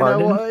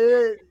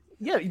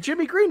 Yeah,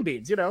 Jimmy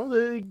Greenbeans,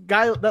 the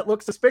guy that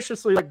looks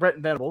suspiciously like Brent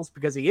Venables,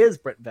 because he is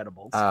Brent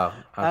Venables. Oh,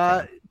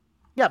 okay.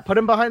 Yeah, put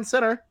him behind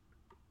center.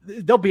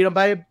 They'll beat him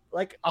by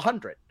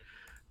 100.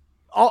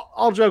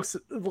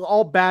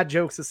 All bad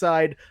jokes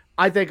aside,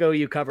 I think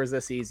OU covers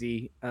this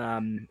easy.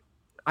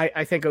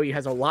 I think OU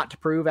has a lot to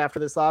prove after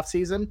this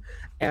offseason,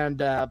 and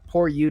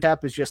poor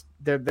UTEP is just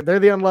they're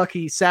the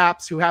unlucky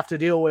saps who have to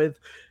deal with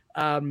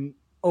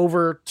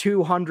over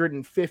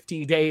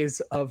 250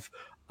 days of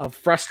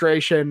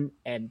frustration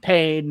and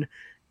pain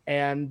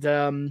and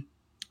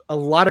a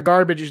lot of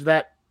garbage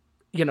that,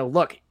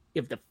 look,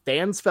 if the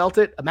fans felt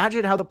it,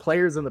 imagine how the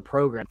players in the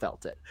program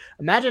felt it.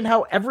 Imagine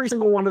how every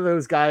single one of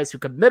those guys who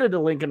committed to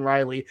Lincoln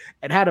Riley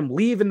and had him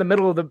leave in the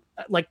middle of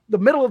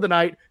the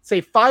night, say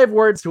 5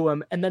 words to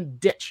him, and then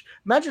ditch.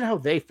 Imagine how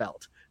they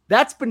felt.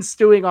 That's been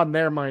stewing on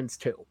their minds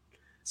too.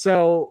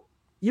 So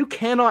you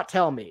cannot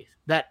tell me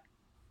that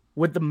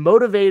with the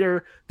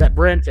motivator that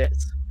Brent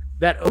is,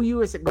 that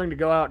OU isn't going to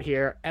go out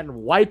here and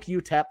wipe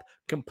UTEP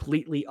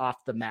completely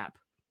off the map.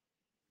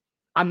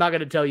 I'm not going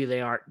to tell you they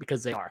aren't,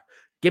 because they are.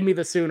 Give me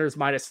the Sooners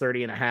minus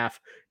 30.5.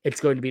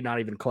 It's going to be not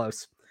even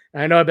close.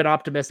 And I know I've been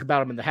optimistic about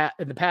them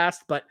in the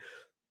past, but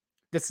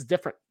this is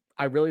different.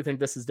 I really think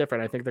this is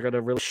different. I think they're going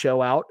to really show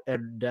out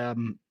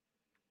and,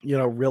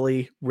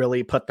 really,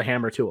 really put the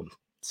hammer to them.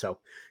 So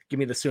give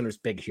me the Sooners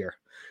big here.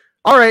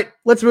 All right,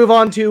 let's move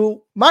on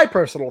to my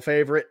personal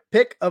favorite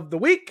pick of the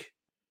week.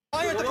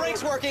 Why aren't the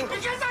brakes working?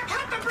 Because I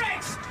cut the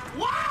brakes!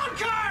 Wild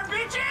card,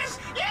 bitches!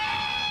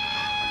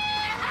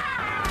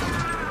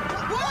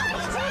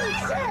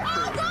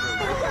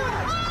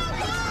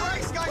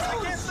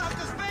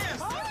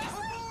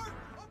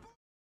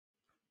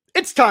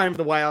 It's time for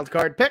the wild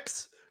card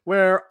picks,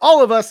 where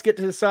all of us get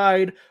to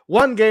decide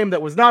one game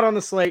that was not on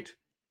the slate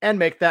and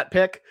make that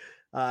pick.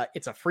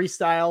 It's a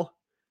freestyle,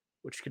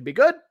 which could be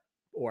good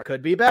or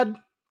could be bad.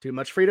 Too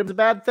much freedom's a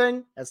bad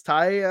thing, as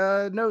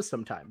Ty knows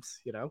sometimes,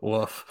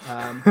 Woof.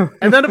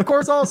 And then, of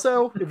course,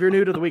 also, if you're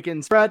new to the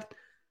weekend spread,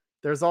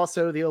 there's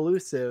also the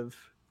elusive,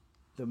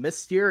 the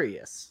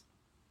mysterious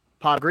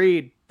pot of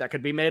greed that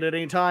could be made at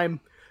any time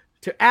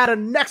to add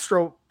an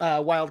extra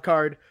wild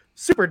card.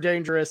 Super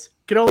dangerous.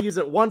 Can only use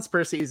it once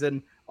per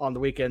season on the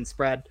weekend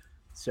spread,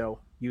 so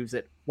use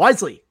it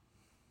wisely.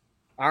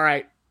 All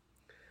right.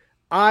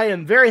 I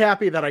am very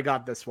happy that I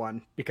got this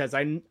one, because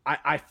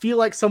I feel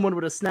like someone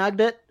would have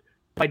snagged it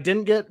if I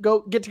didn't get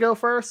to go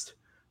first.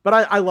 But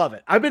I love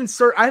it.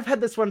 I've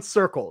had this one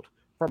circled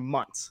for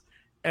months,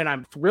 and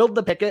I'm thrilled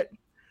to pick it.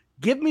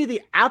 Give me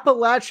the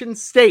Appalachian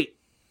State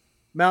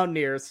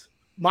Mountaineers,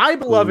 my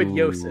beloved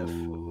Yosef,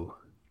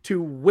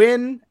 to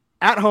win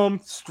at home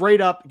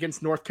straight up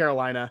against North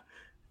Carolina.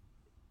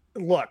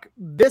 Look,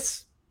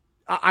 this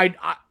I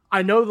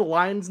know the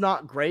line's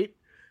not great.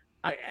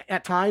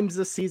 At times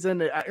this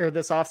season or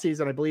this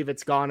offseason, I believe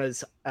it's gone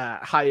as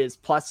high as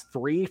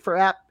 +3 for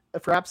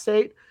App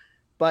State,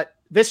 but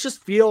this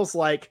just feels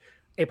like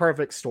a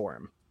perfect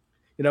storm.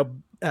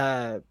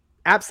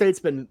 App State's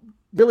been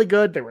really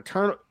good. They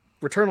return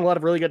a lot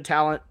of really good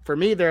talent. For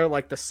me, they're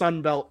like the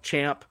Sun Belt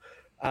champ.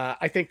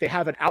 I think they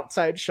have an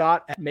outside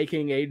shot at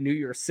making a New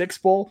Year's Six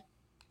Bowl.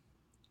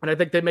 And I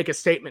think they make a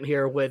statement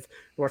here with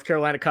North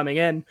Carolina coming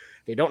in.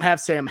 They don't have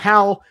Sam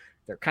Howell.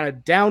 They're kind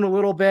of down a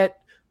little bit.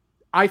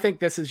 I think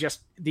this is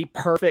just the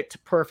perfect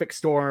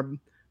storm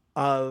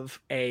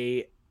of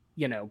a,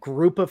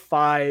 group of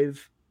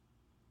 5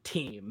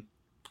 team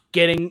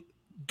getting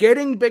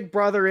Big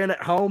Brother in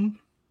at home.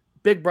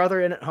 It's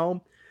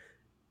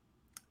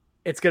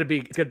going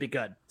to be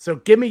good. So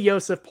give me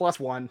Yosef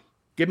 +1.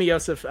 Give me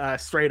Yosef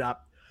straight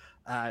up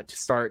to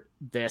start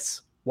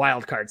this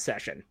wild card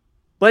session.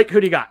 Blake,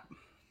 who do you got?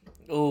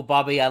 Oh,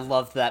 Bobby, I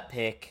love that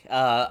pick.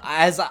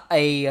 As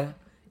a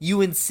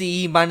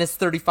UNC minus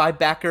 35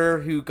 backer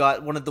who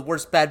got one of the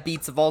worst bad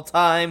beats of all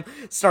time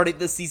starting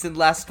this season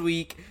last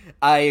week,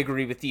 I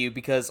agree with you,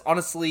 because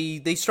honestly,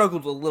 they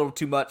struggled a little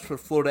too much for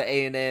Florida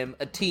A&M,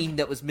 a team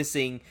that was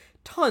missing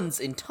tons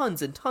and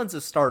tons and tons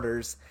of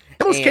starters.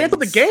 Almost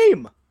canceled the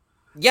game.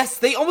 Yes,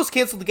 they almost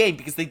canceled the game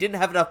because they didn't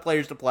have enough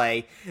players to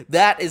play.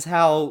 That is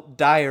how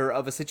dire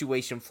of a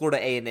situation Florida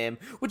A&M,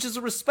 which is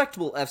a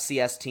respectable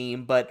FCS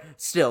team, but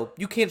still,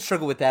 you can't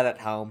struggle with that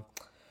at home.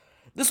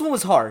 This one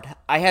was hard.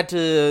 I had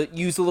to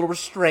use a little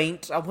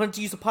restraint. I wanted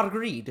to use a pot of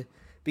greed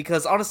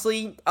because,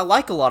 honestly, I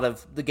like a lot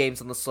of the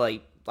games on the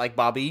slate. Like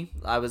Bobby,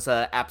 I was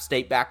a App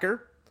State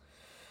backer.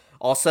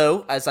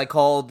 Also, as I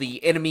call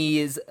the enemy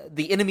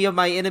of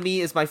my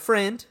enemy is my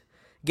friend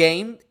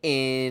game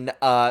in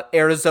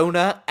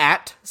Arizona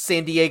at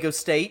San Diego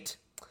State.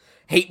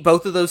 Hate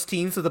both of those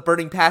teams with a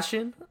burning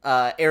passion.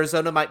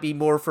 Arizona might be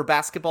more for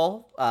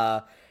basketball.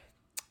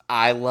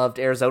 I loved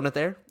Arizona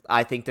there.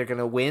 I think they're going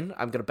to win.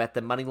 I'm going to bet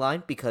them money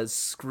line because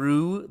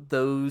screw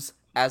those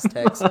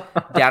Aztecs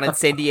down in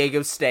San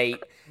Diego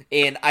State.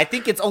 And I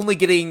think it's only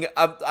getting...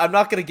 I'm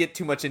not going to get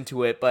too much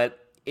into it, but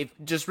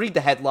just read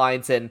the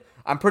headlines, and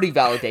I'm pretty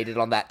validated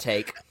on that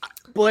take.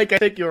 Blake, I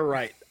think you were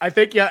right. I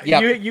think Yep.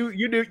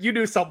 you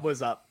knew something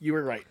was up. You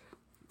were right.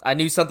 I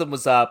knew something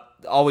was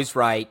up. Always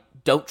right.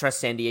 Don't trust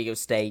San Diego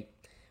State.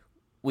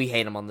 We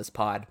hate them on this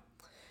pod.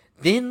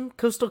 Then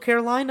Coastal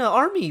Carolina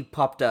Army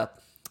popped up.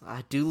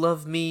 I do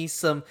love me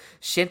some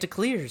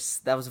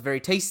Chanticleers. That was very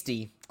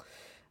tasty.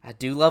 I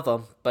do love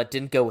them, but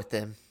didn't go with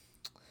them.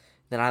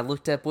 Then I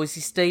looked at Boise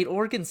State,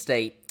 Oregon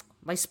State.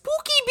 My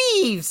spooky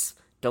beeves!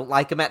 Don't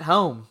like them at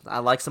home. I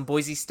like some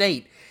Boise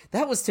State.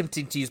 That was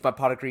tempting to use my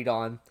pot of greed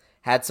on.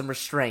 Had some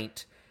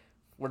restraint.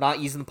 We're not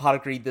using the pot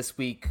of greed this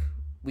week.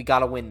 We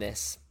gotta win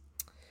this.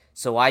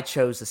 So I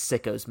chose a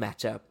sickos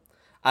matchup.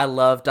 I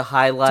love to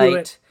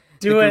highlight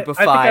the group of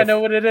five. I think I know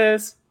what it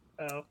is.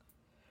 Oh.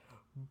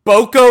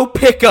 Boko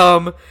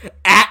Pick'em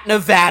at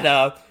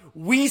Nevada.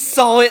 We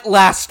saw it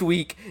last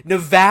week.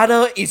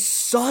 Nevada is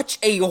such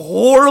a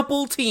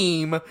horrible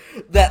team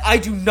that I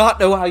do not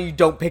know how you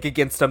don't pick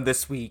against them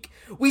this week.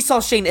 We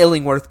saw Shane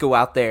Illingworth go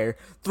out there,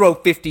 throw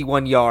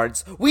 51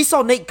 yards. We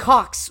saw Nate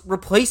Cox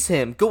replace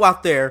him, go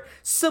out there,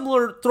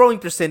 similar throwing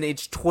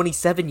percentage,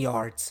 27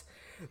 yards.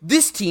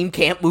 This team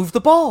can't move the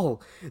ball.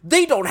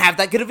 They don't have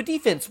that good of a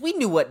defense. We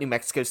knew what New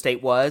Mexico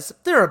State was.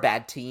 They're a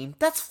bad team.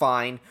 That's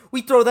fine.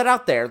 We throw that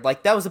out there.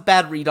 Like, that was a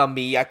bad read on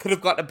me. I could have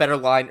gotten a better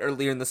line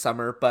earlier in the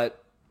summer,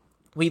 but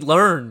we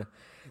learn.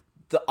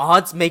 The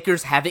odds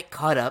makers have it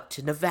caught up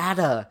to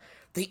Nevada.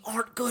 They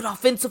aren't good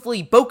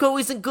offensively. Boko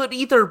isn't good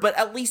either, but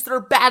at least they're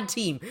a bad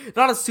team.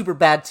 Not a super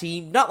bad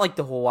team. Not like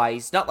the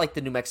Hawaiis. Not like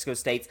the New Mexico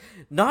States.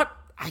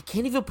 I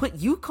can't even put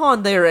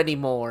UConn there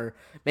anymore.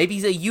 Maybe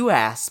he's a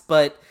UAS,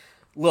 but...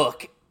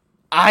 Look,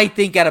 I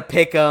think at a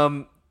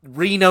pick'em,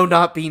 Reno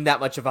not being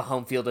that much of a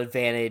home field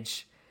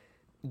advantage,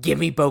 give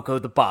me Boko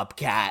the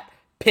Bobcat.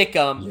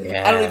 Pick'em.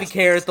 Yes. I don't even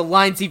care if the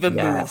lines even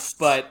move,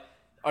 but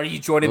are you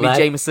joining me,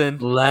 Jameson?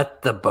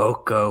 Let the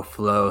Boko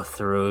flow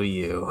through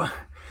you.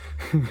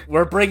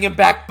 We're bringing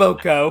back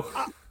Boko.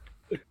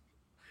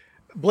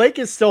 Blake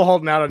is still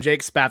holding out on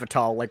Jake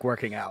Spavital, like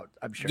working out,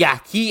 I'm sure. Yeah,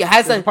 he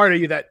has There's a part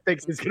of you that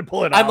thinks he's going to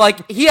pull it off. I'm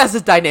like, he has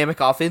a dynamic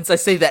offense. I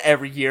say that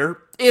every year.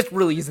 It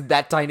really isn't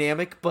that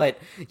dynamic, but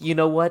you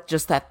know what?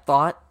 Just that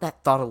thought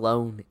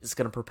alone is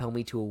going to propel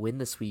me to a win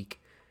this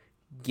week.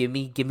 Give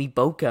me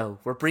Boko.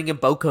 We're bringing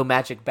Boko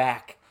magic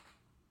back.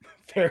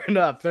 Fair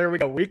enough. There we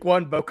go. Week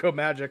 1, Boko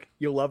magic.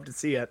 You'll love to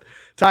see it.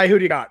 Ty, who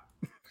do you got?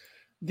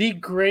 The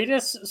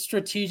greatest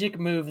strategic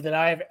move that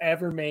I have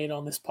ever made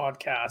on this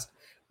podcast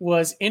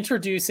was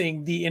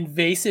introducing the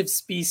invasive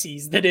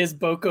species that is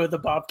Boko the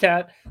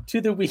Bobcat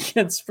to the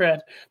weekend spread,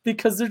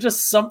 because there's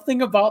just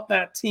something about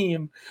that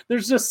team.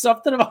 There's just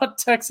something about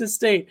Texas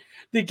State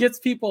that gets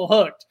people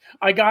hooked.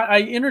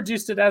 I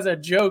introduced it as a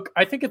joke.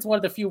 I think it's one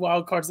of the few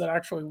wild cards that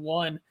actually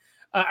won.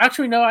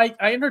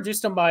 I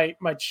introduced them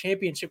my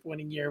championship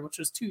winning year, which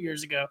was 2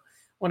 years ago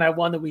when I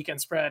won the weekend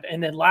spread.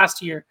 And then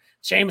last year,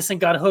 Jameson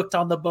got hooked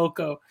on the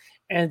Boko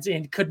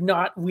and could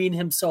not wean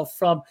himself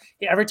from.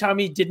 Every time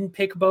he didn't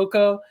pick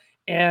Boko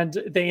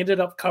and they ended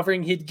up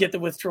covering, he'd get the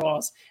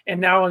withdrawals. And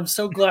now I'm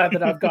so glad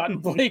that I've gotten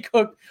Blake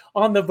hooked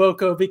on the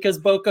Boko, because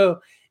Boko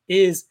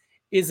is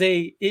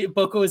a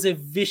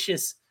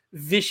vicious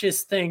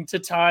thing to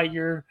tie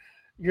your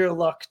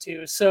luck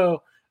to.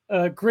 So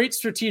great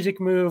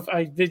strategic move.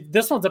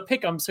 This one's a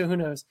pick 'em, so who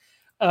knows?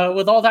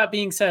 With all that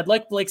being said,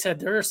 like Blake said,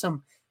 there are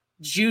some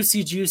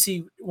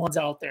juicy ones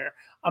out there.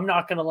 I'm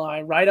not going to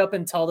lie. Right up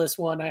until this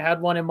one, I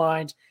had one in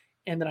mind,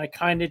 and then I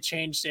kind of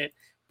changed it.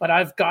 But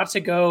I've got to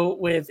go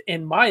with,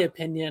 in my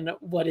opinion,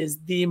 what is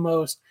the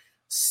most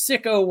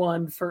sicko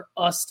one for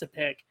us to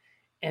pick.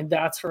 And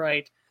that's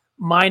right.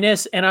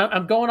 And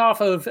I'm going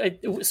off of,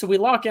 so we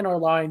lock in our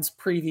lines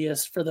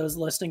previous for those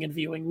listening and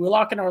viewing. We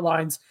lock in our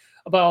lines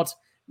about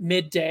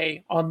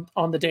midday on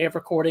the day of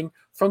recording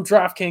from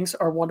DraftKings,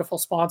 our wonderful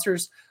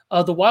sponsors.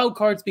 The wild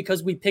cards,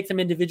 because we pick them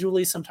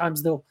individually,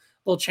 sometimes they'll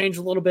change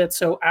a little bit.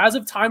 So as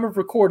of time of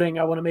recording,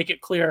 I want to make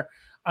it clear,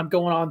 I'm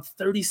going on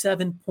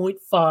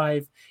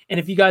 37.5. And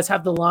if you guys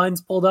have the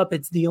lines pulled up,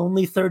 it's the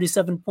only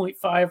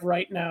 37.5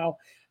 right now.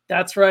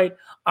 That's right.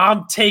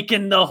 I'm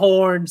taking the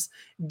horns.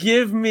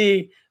 Give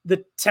me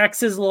the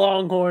Texas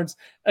Longhorns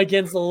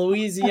against the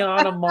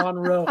Louisiana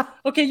Monroe.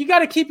 Okay, you got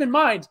to keep in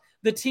mind,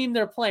 the team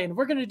they're playing.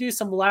 We're going to do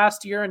some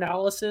last year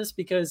analysis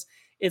because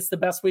it's the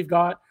best we've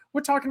got.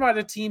 We're talking about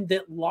a team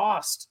that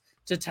lost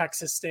to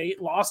Texas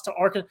State, lost to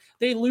Arkansas.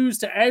 They lose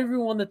to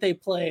everyone that they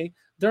play.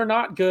 They're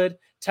not good.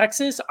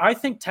 Texas, I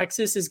think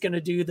Texas is going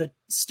to do the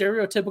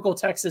stereotypical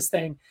Texas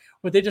thing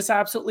where they just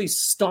absolutely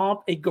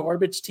stomp a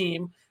garbage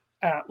team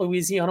at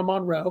Louisiana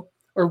Monroe,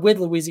 or with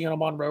Louisiana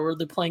Monroe, or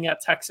they're playing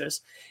at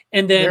Texas,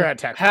 and then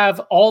have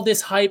all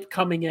this hype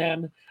coming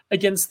in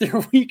against their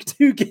week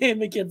 2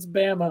 game against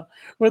Bama,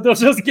 where they'll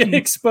just get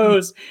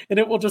exposed and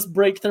it will just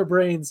break their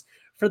brains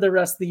for the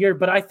rest of the year.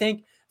 But I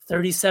think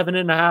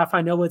 37.5,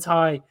 I know it's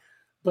high,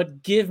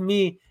 but give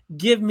me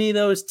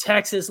those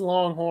Texas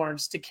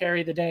Longhorns to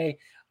carry the day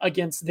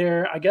against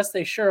their, I guess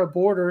they share a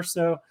border,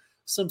 so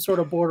some sort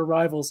of border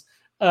rivals.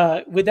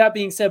 With that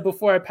being said,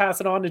 before I pass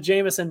it on to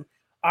Jameson,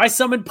 I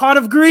summoned Pot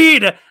of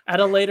Greed at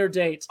a later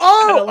date.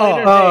 I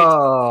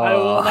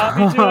will not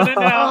be doing it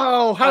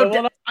now.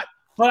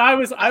 But I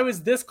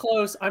was this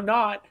close.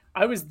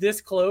 I was this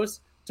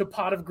close to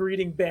Pot of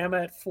Greeding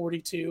Bama at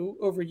 42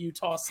 over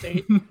Utah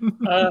State.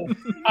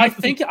 I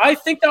think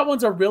that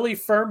one's a really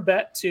firm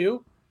bet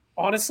too.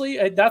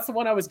 Honestly, that's the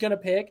one I was going to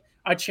pick.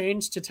 I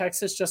changed to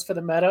Texas just for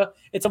the meta.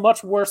 It's a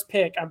much worse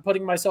pick. I'm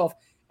putting myself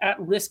at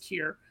risk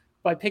here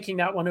by picking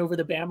that one over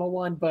the Bama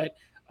one, but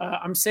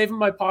I'm saving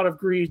my Pot of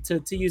Greed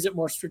to use it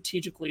more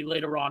strategically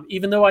later on,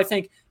 even though I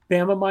think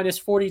Bama minus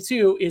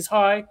 42 is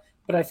high,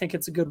 but I think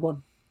it's a good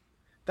one.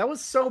 That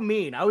was so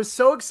mean. I was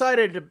so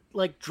excited to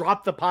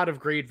drop the Pot of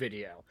Greed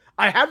video.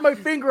 I had my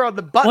finger on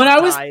the button. When I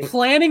was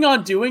planning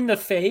on doing the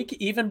fake,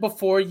 even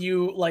before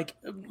you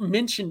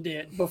mentioned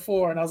it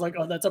before, and I was like,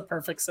 "Oh, that's a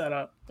perfect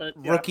setup." But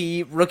yeah.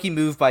 Rookie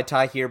move by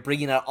Ty here,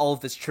 bringing out all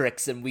of his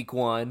tricks in week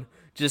 1,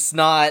 just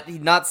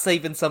not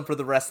saving some for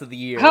the rest of the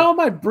year. How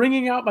am I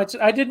bringing out my?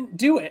 I didn't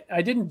do it.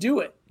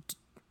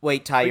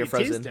 Wait, Ty, you're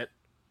frozen.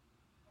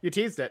 You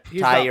teased it.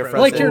 Ty, you're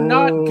frozen. You're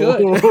not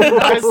good.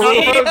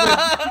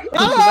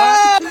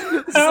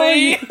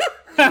 See?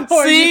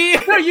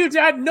 No, you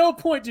at no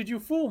point did you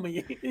fool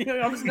me.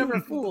 I was never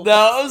fooled.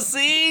 No,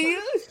 see?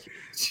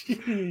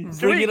 Can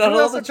we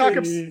also talk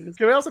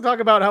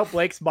about how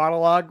Blake's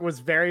monologue was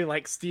very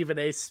Stephen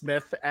A.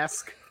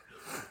 Smith-esque? It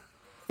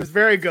was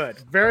very good.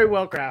 Very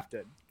well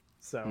crafted.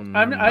 So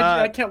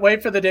I can't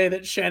wait for the day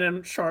that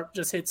Shannon Sharp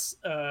just hits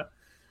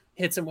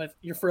him with,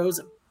 "You're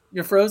frozen.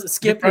 You're frozen.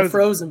 Skip, you're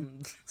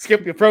frozen.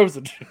 Skip, you're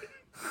frozen."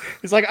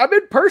 He's like, "I'm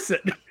in person."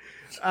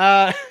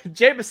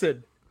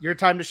 Jameson, your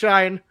time to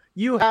shine.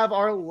 You have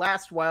our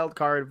last wild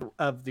card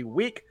of the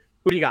week.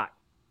 Who do you got?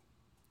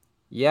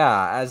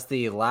 Yeah, as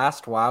the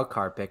last wild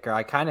card picker,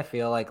 I kind of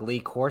feel like Lee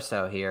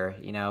Corso here.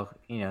 You know,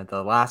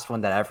 the last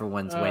one that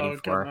everyone's waiting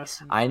for.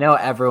 Goodness. I know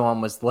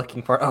everyone was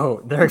looking for.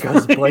 Oh, there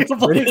goes Blake. I'm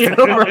gonna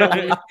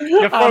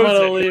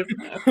leave.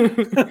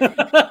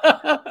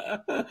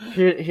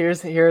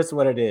 Here's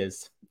what it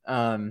is.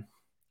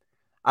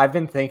 I've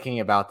been thinking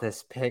about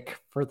this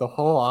pick for the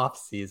whole off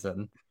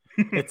season.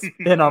 It's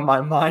been on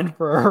my mind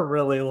for a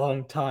really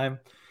long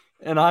time.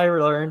 And I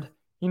learned,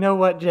 you know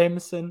what,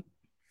 Jameson?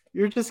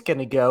 You're just going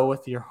to go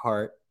with your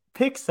heart.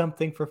 Pick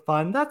something for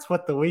fun. That's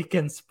what the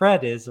weekend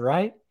spread is,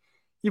 right?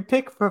 You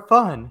pick for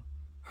fun.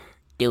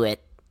 Do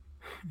it.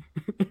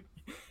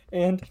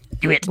 And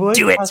do it. Blake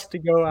Do it. has to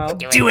go out.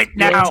 Do it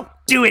now.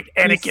 Do it,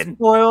 Anakin.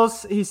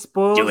 He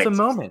spoils the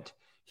moment.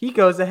 He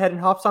goes ahead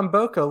and hops on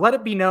Boko. Let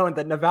it be known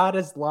that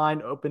Nevada's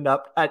line opened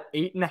up at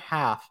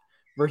 8.5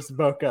 versus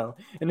Boko,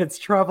 and it's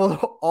traveled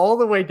all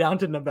the way down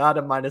to Nevada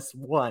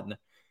 -1.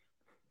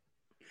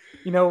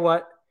 You know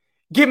what?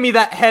 Give me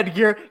that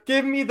headgear.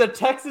 Give me the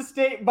Texas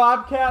State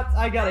Bobcats.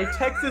 I got a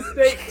Texas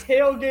State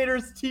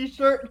Tailgaters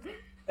t-shirt,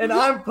 and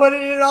I'm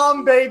putting it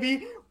on,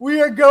 baby.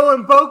 We are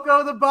going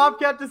Boko the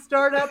Bobcat to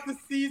start out the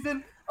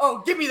season.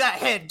 Oh, give me that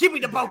head. Give me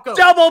the Boko.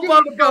 Double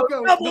Boko.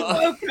 Double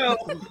Boko.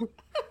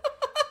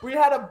 We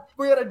had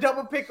a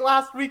double pick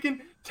last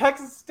weekend.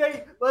 Texas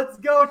State, let's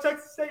go.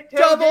 Texas State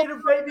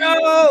Tailgater, baby.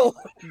 No.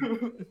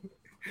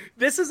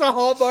 This is a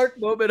hallmark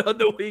moment on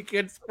the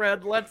weekend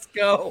spread. Let's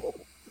go.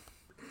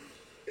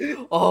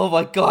 Oh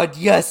my God,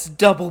 yes,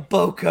 double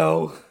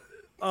Boko.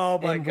 Oh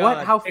my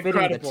God. How fitting,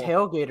 the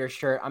tailgater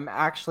shirt. I'm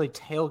actually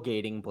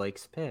tailgating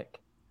Blake's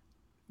pick.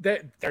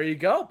 There you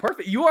go.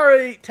 Perfect. You are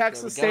a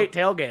Texas State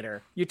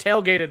tailgater. You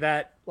tailgated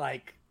that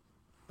like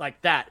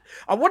that.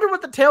 I wonder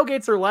what the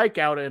tailgates are like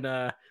out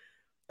in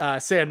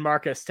San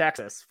Marcos,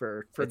 Texas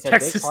for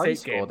Texas State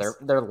school. games.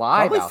 They're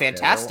live. Probably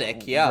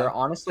fantastic. They're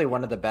honestly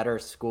one of the better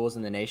schools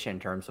in the nation in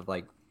terms of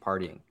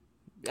partying.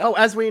 Oh,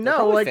 as we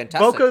know,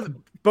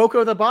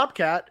 Boko the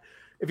Bobcat,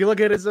 if you look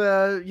at his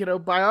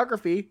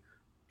biography,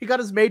 he got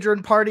his major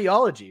in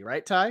partyology,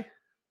 right, Ty?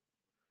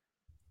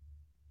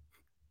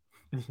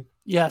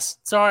 Yes.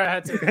 Sorry, I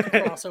had to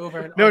cross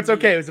over. No, it's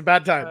okay. It was a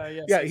bad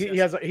time. Yes, he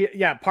has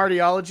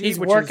partyology. He's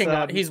working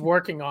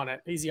on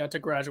it. He's yet to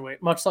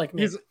graduate, much like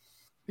me.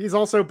 He's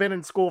also been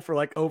in school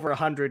for over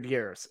 100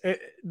 years.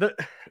 The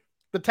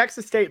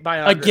Texas State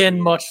biography. Again,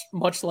 much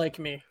like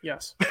me.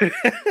 Yes.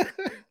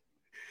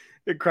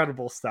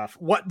 Incredible stuff.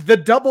 What the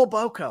double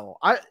Boko?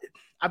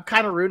 I'm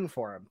kind of rooting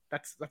for him.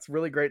 That's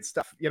really great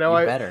stuff.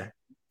 Better.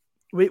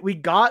 We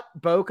got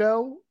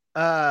Boko.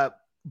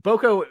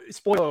 Boko,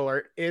 spoiler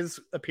alert, is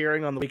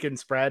appearing on the weekend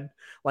spread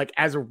like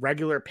as a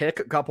regular pick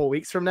a couple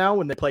weeks from now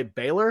when they play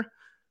Baylor.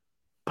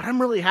 But I'm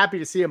really happy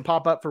to see him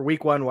pop up for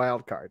week 1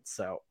 wild cards.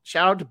 So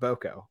shout out to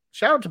Boko.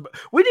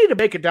 We need to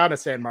make it down to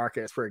San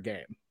Marcos for a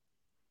game.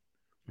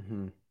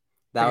 Mm-hmm.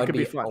 That would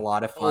be a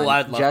lot of fun. Oh,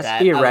 I'd love Just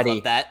that. be I would ready.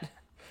 love that.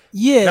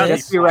 Yeah,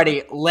 Just be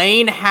ready.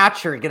 Lane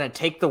Hatcher gonna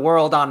take the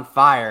world on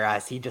fire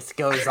as he just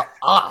goes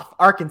off.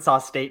 Arkansas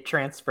State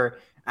transfer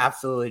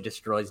absolutely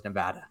destroys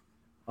Nevada.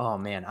 Oh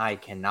man, I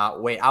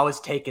cannot wait. I was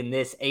taking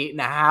this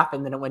 8.5,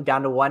 and then it went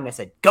down to 1. And I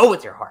said, "Go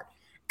with your heart.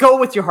 Go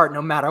with your heart,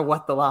 no matter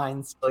what the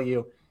lines tell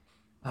you."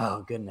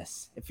 Oh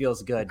goodness, it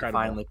feels good to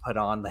finally put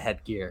on the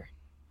headgear.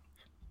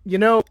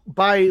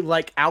 By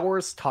like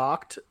hours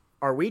talked,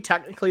 are we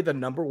technically the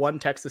 #1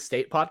 Texas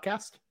State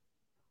podcast?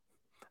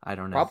 I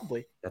don't know.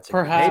 Probably. That's a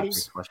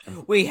Perhaps. great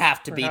question. We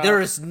have to be.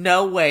 There is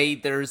no way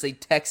there's a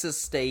Texas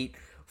State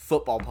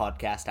football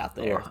podcast out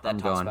there Oh, that I'm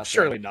talks going. about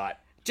Surely that. not.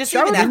 Just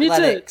Shout even out- we need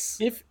athletics.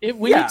 to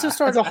we need to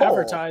start as a whole.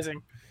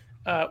 advertising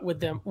with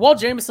them. While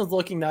Jameson's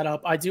looking that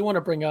up, I do want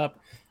to bring up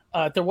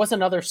there was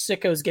another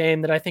Sickos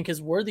game that I think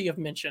is worthy of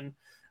mention,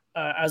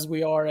 as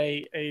we are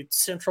a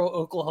Central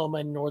Oklahoma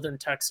and Northern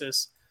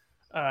Texas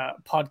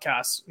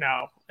podcast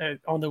now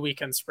on the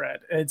weekend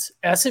spread. It's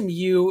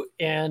SMU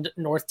and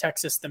North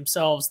Texas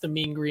themselves, the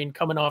Mean Green,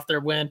 coming off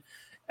their win.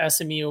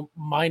 SMU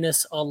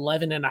minus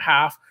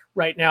 11.5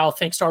 right now,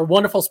 thanks to our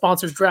wonderful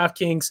sponsors,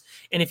 DraftKings.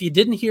 And if you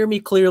didn't hear me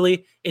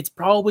clearly, it's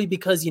probably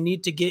because you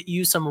need to get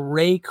you some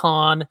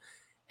Raycon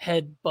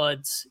head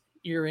buds,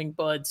 earring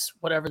buds,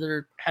 whatever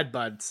they're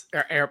Headbuds.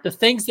 the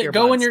things that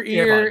go in Earbuds. your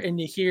ear Earbud. and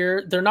you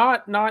hear. They're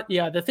not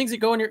the things that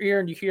go in your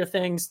ear and you hear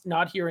things,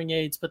 not hearing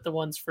aids, but the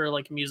ones for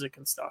like music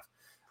and stuff.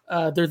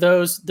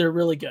 They're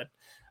really good.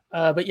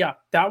 But yeah,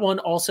 that one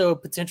also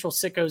potential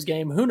Sickos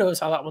game. Who knows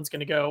how that one's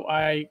going to go?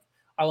 I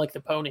like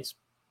the ponies.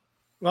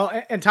 Well,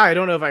 and Ty, I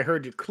don't know if I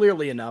heard you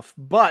clearly enough,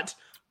 but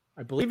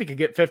I believe you could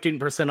get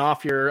 15%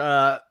 off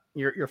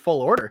your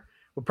full order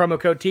with promo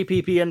code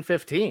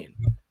TPPN15.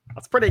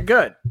 That's pretty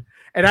good.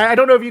 And I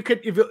don't know if you could,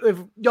 if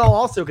y'all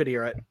also could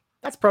hear it.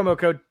 That's promo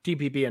code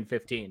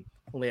TPPN15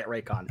 only at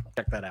Raycon.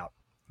 Check that out.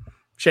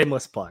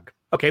 Shameless plug.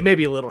 Okay,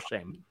 maybe a little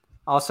shame.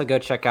 Also, go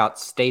check out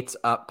States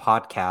Up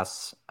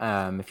podcasts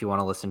if you want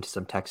to listen to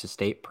some Texas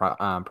State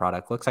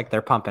product. Looks like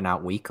they're pumping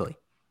out weekly.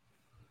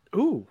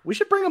 Ooh, we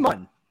should bring them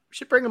on.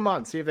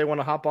 See if they want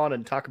to hop on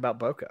and talk about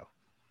Boko.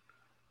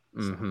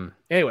 Mm-hmm.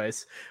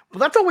 Anyways, well,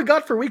 that's all we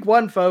got for week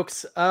 1,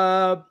 folks.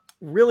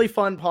 Really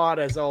fun pod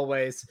as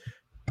always.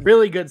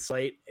 Really good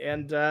slate.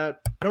 And I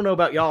don't know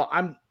about y'all.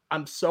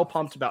 I'm so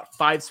pumped about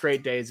 5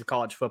 straight days of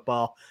college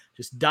football.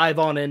 Just dive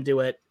on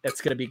into it.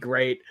 It's going to be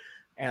great.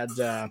 And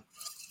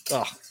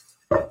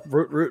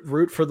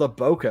root for the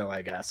Boko,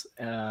 I guess.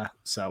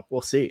 So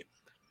we'll see.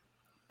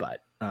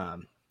 But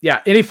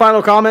yeah, any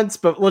final comments?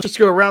 But let's just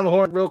go around the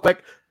horn real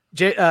quick.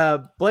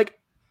 Blake?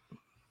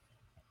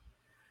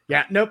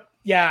 Yeah, nope.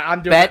 Yeah,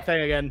 I'm doing that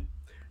thing again.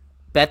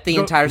 Bet the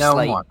entire no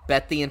slate. more.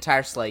 Bet the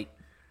entire slate.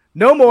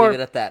 No more.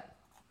 Leave it at that.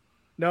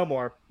 No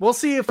more. We'll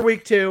see you for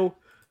week 2.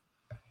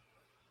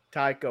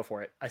 Ty, go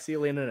for it. I see you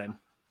leaning in.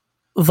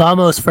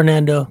 Vamos,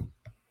 Fernando.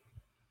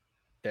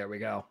 There we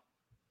go.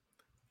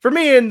 For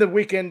me and the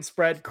weekend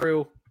spread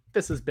crew,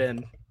 this has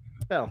been,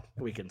 well,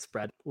 weekend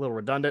spread. A little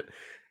redundant.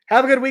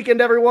 Have a good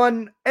weekend,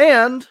 everyone.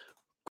 And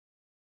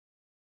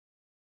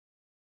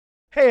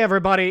hey,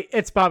 everybody,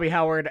 it's Bobby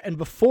Howard. And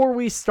before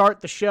we start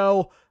the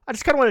show, I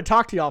just kind of want to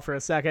talk to y'all for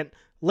a second.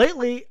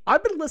 Lately,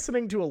 I've been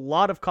listening to a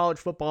lot of college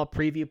football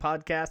preview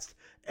podcasts,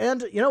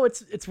 and,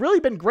 it's really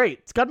been great.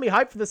 It's gotten me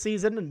hyped for the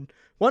season, and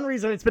one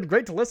reason it's been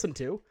great to listen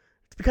to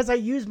is because I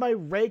use my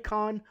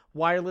Raycon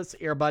wireless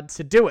earbuds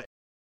to do it.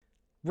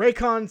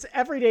 Raycon's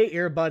everyday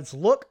earbuds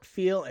look,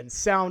 feel, and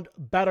sound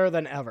better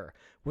than ever.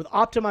 With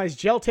optimized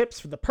gel tips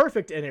for the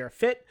perfect in-ear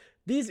fit,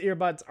 these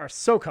earbuds are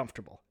so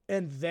comfortable,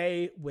 and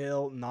they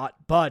will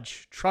not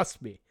budge.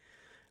 Trust me.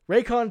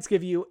 Raycons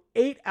give you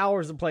 8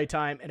 hours of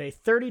playtime and a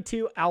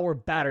 32-hour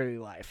battery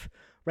life.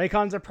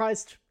 Raycons are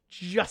priced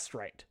just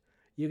right.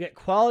 You get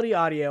quality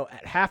audio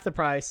at half the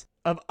price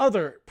of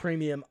other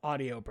premium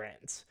audio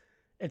brands.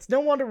 It's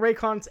no wonder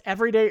Raycon's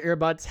everyday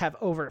earbuds have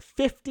over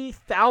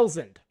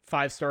 50,000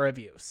 5-star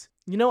reviews.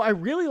 I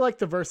really like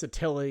the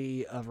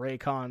versatility of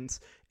Raycons.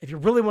 If you're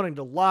really wanting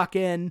to lock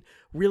in,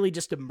 really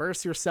just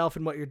immerse yourself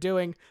in what you're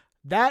doing,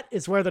 that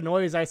is where the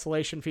noise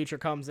isolation feature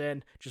comes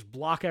in. Just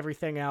block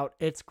everything out.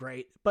 It's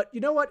great. But you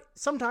know what?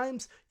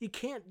 Sometimes you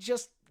can't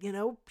just,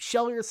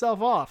 shell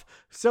yourself off.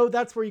 So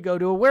that's where you go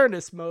to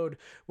awareness mode,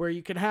 where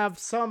you can have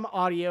some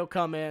audio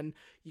come in.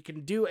 You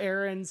can do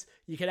errands.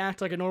 You can act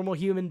like a normal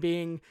human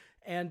being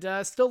and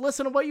still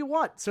listen to what you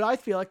want. So I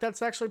feel like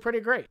that's actually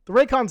pretty great. The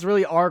Raycons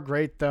really are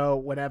great, though,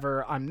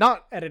 whenever I'm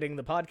not editing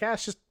the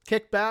podcast. Just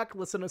kick back,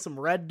 listen to some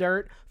Red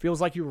Dirt.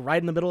 Feels like you're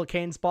right in the middle of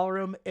Kane's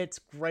Ballroom. It's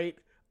great.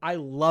 I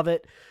love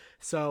it.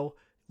 So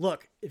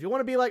Look, if you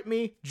want to be like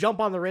me, jump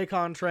on the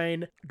Raycon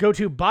train. Go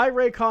to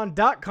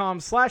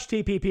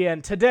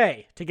buyraycon.com/TPPN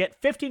today to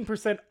get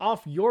 15%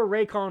 off your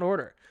Raycon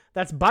order.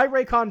 That's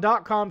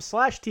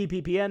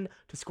buyraycon.com/TPPN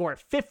to score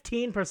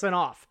 15%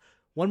 off.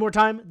 One more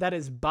time, that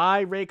is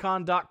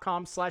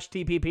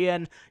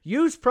buyraycon.com/TPPN.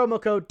 Use promo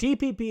code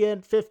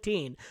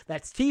TPPN15.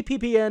 That's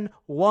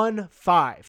TPPN15.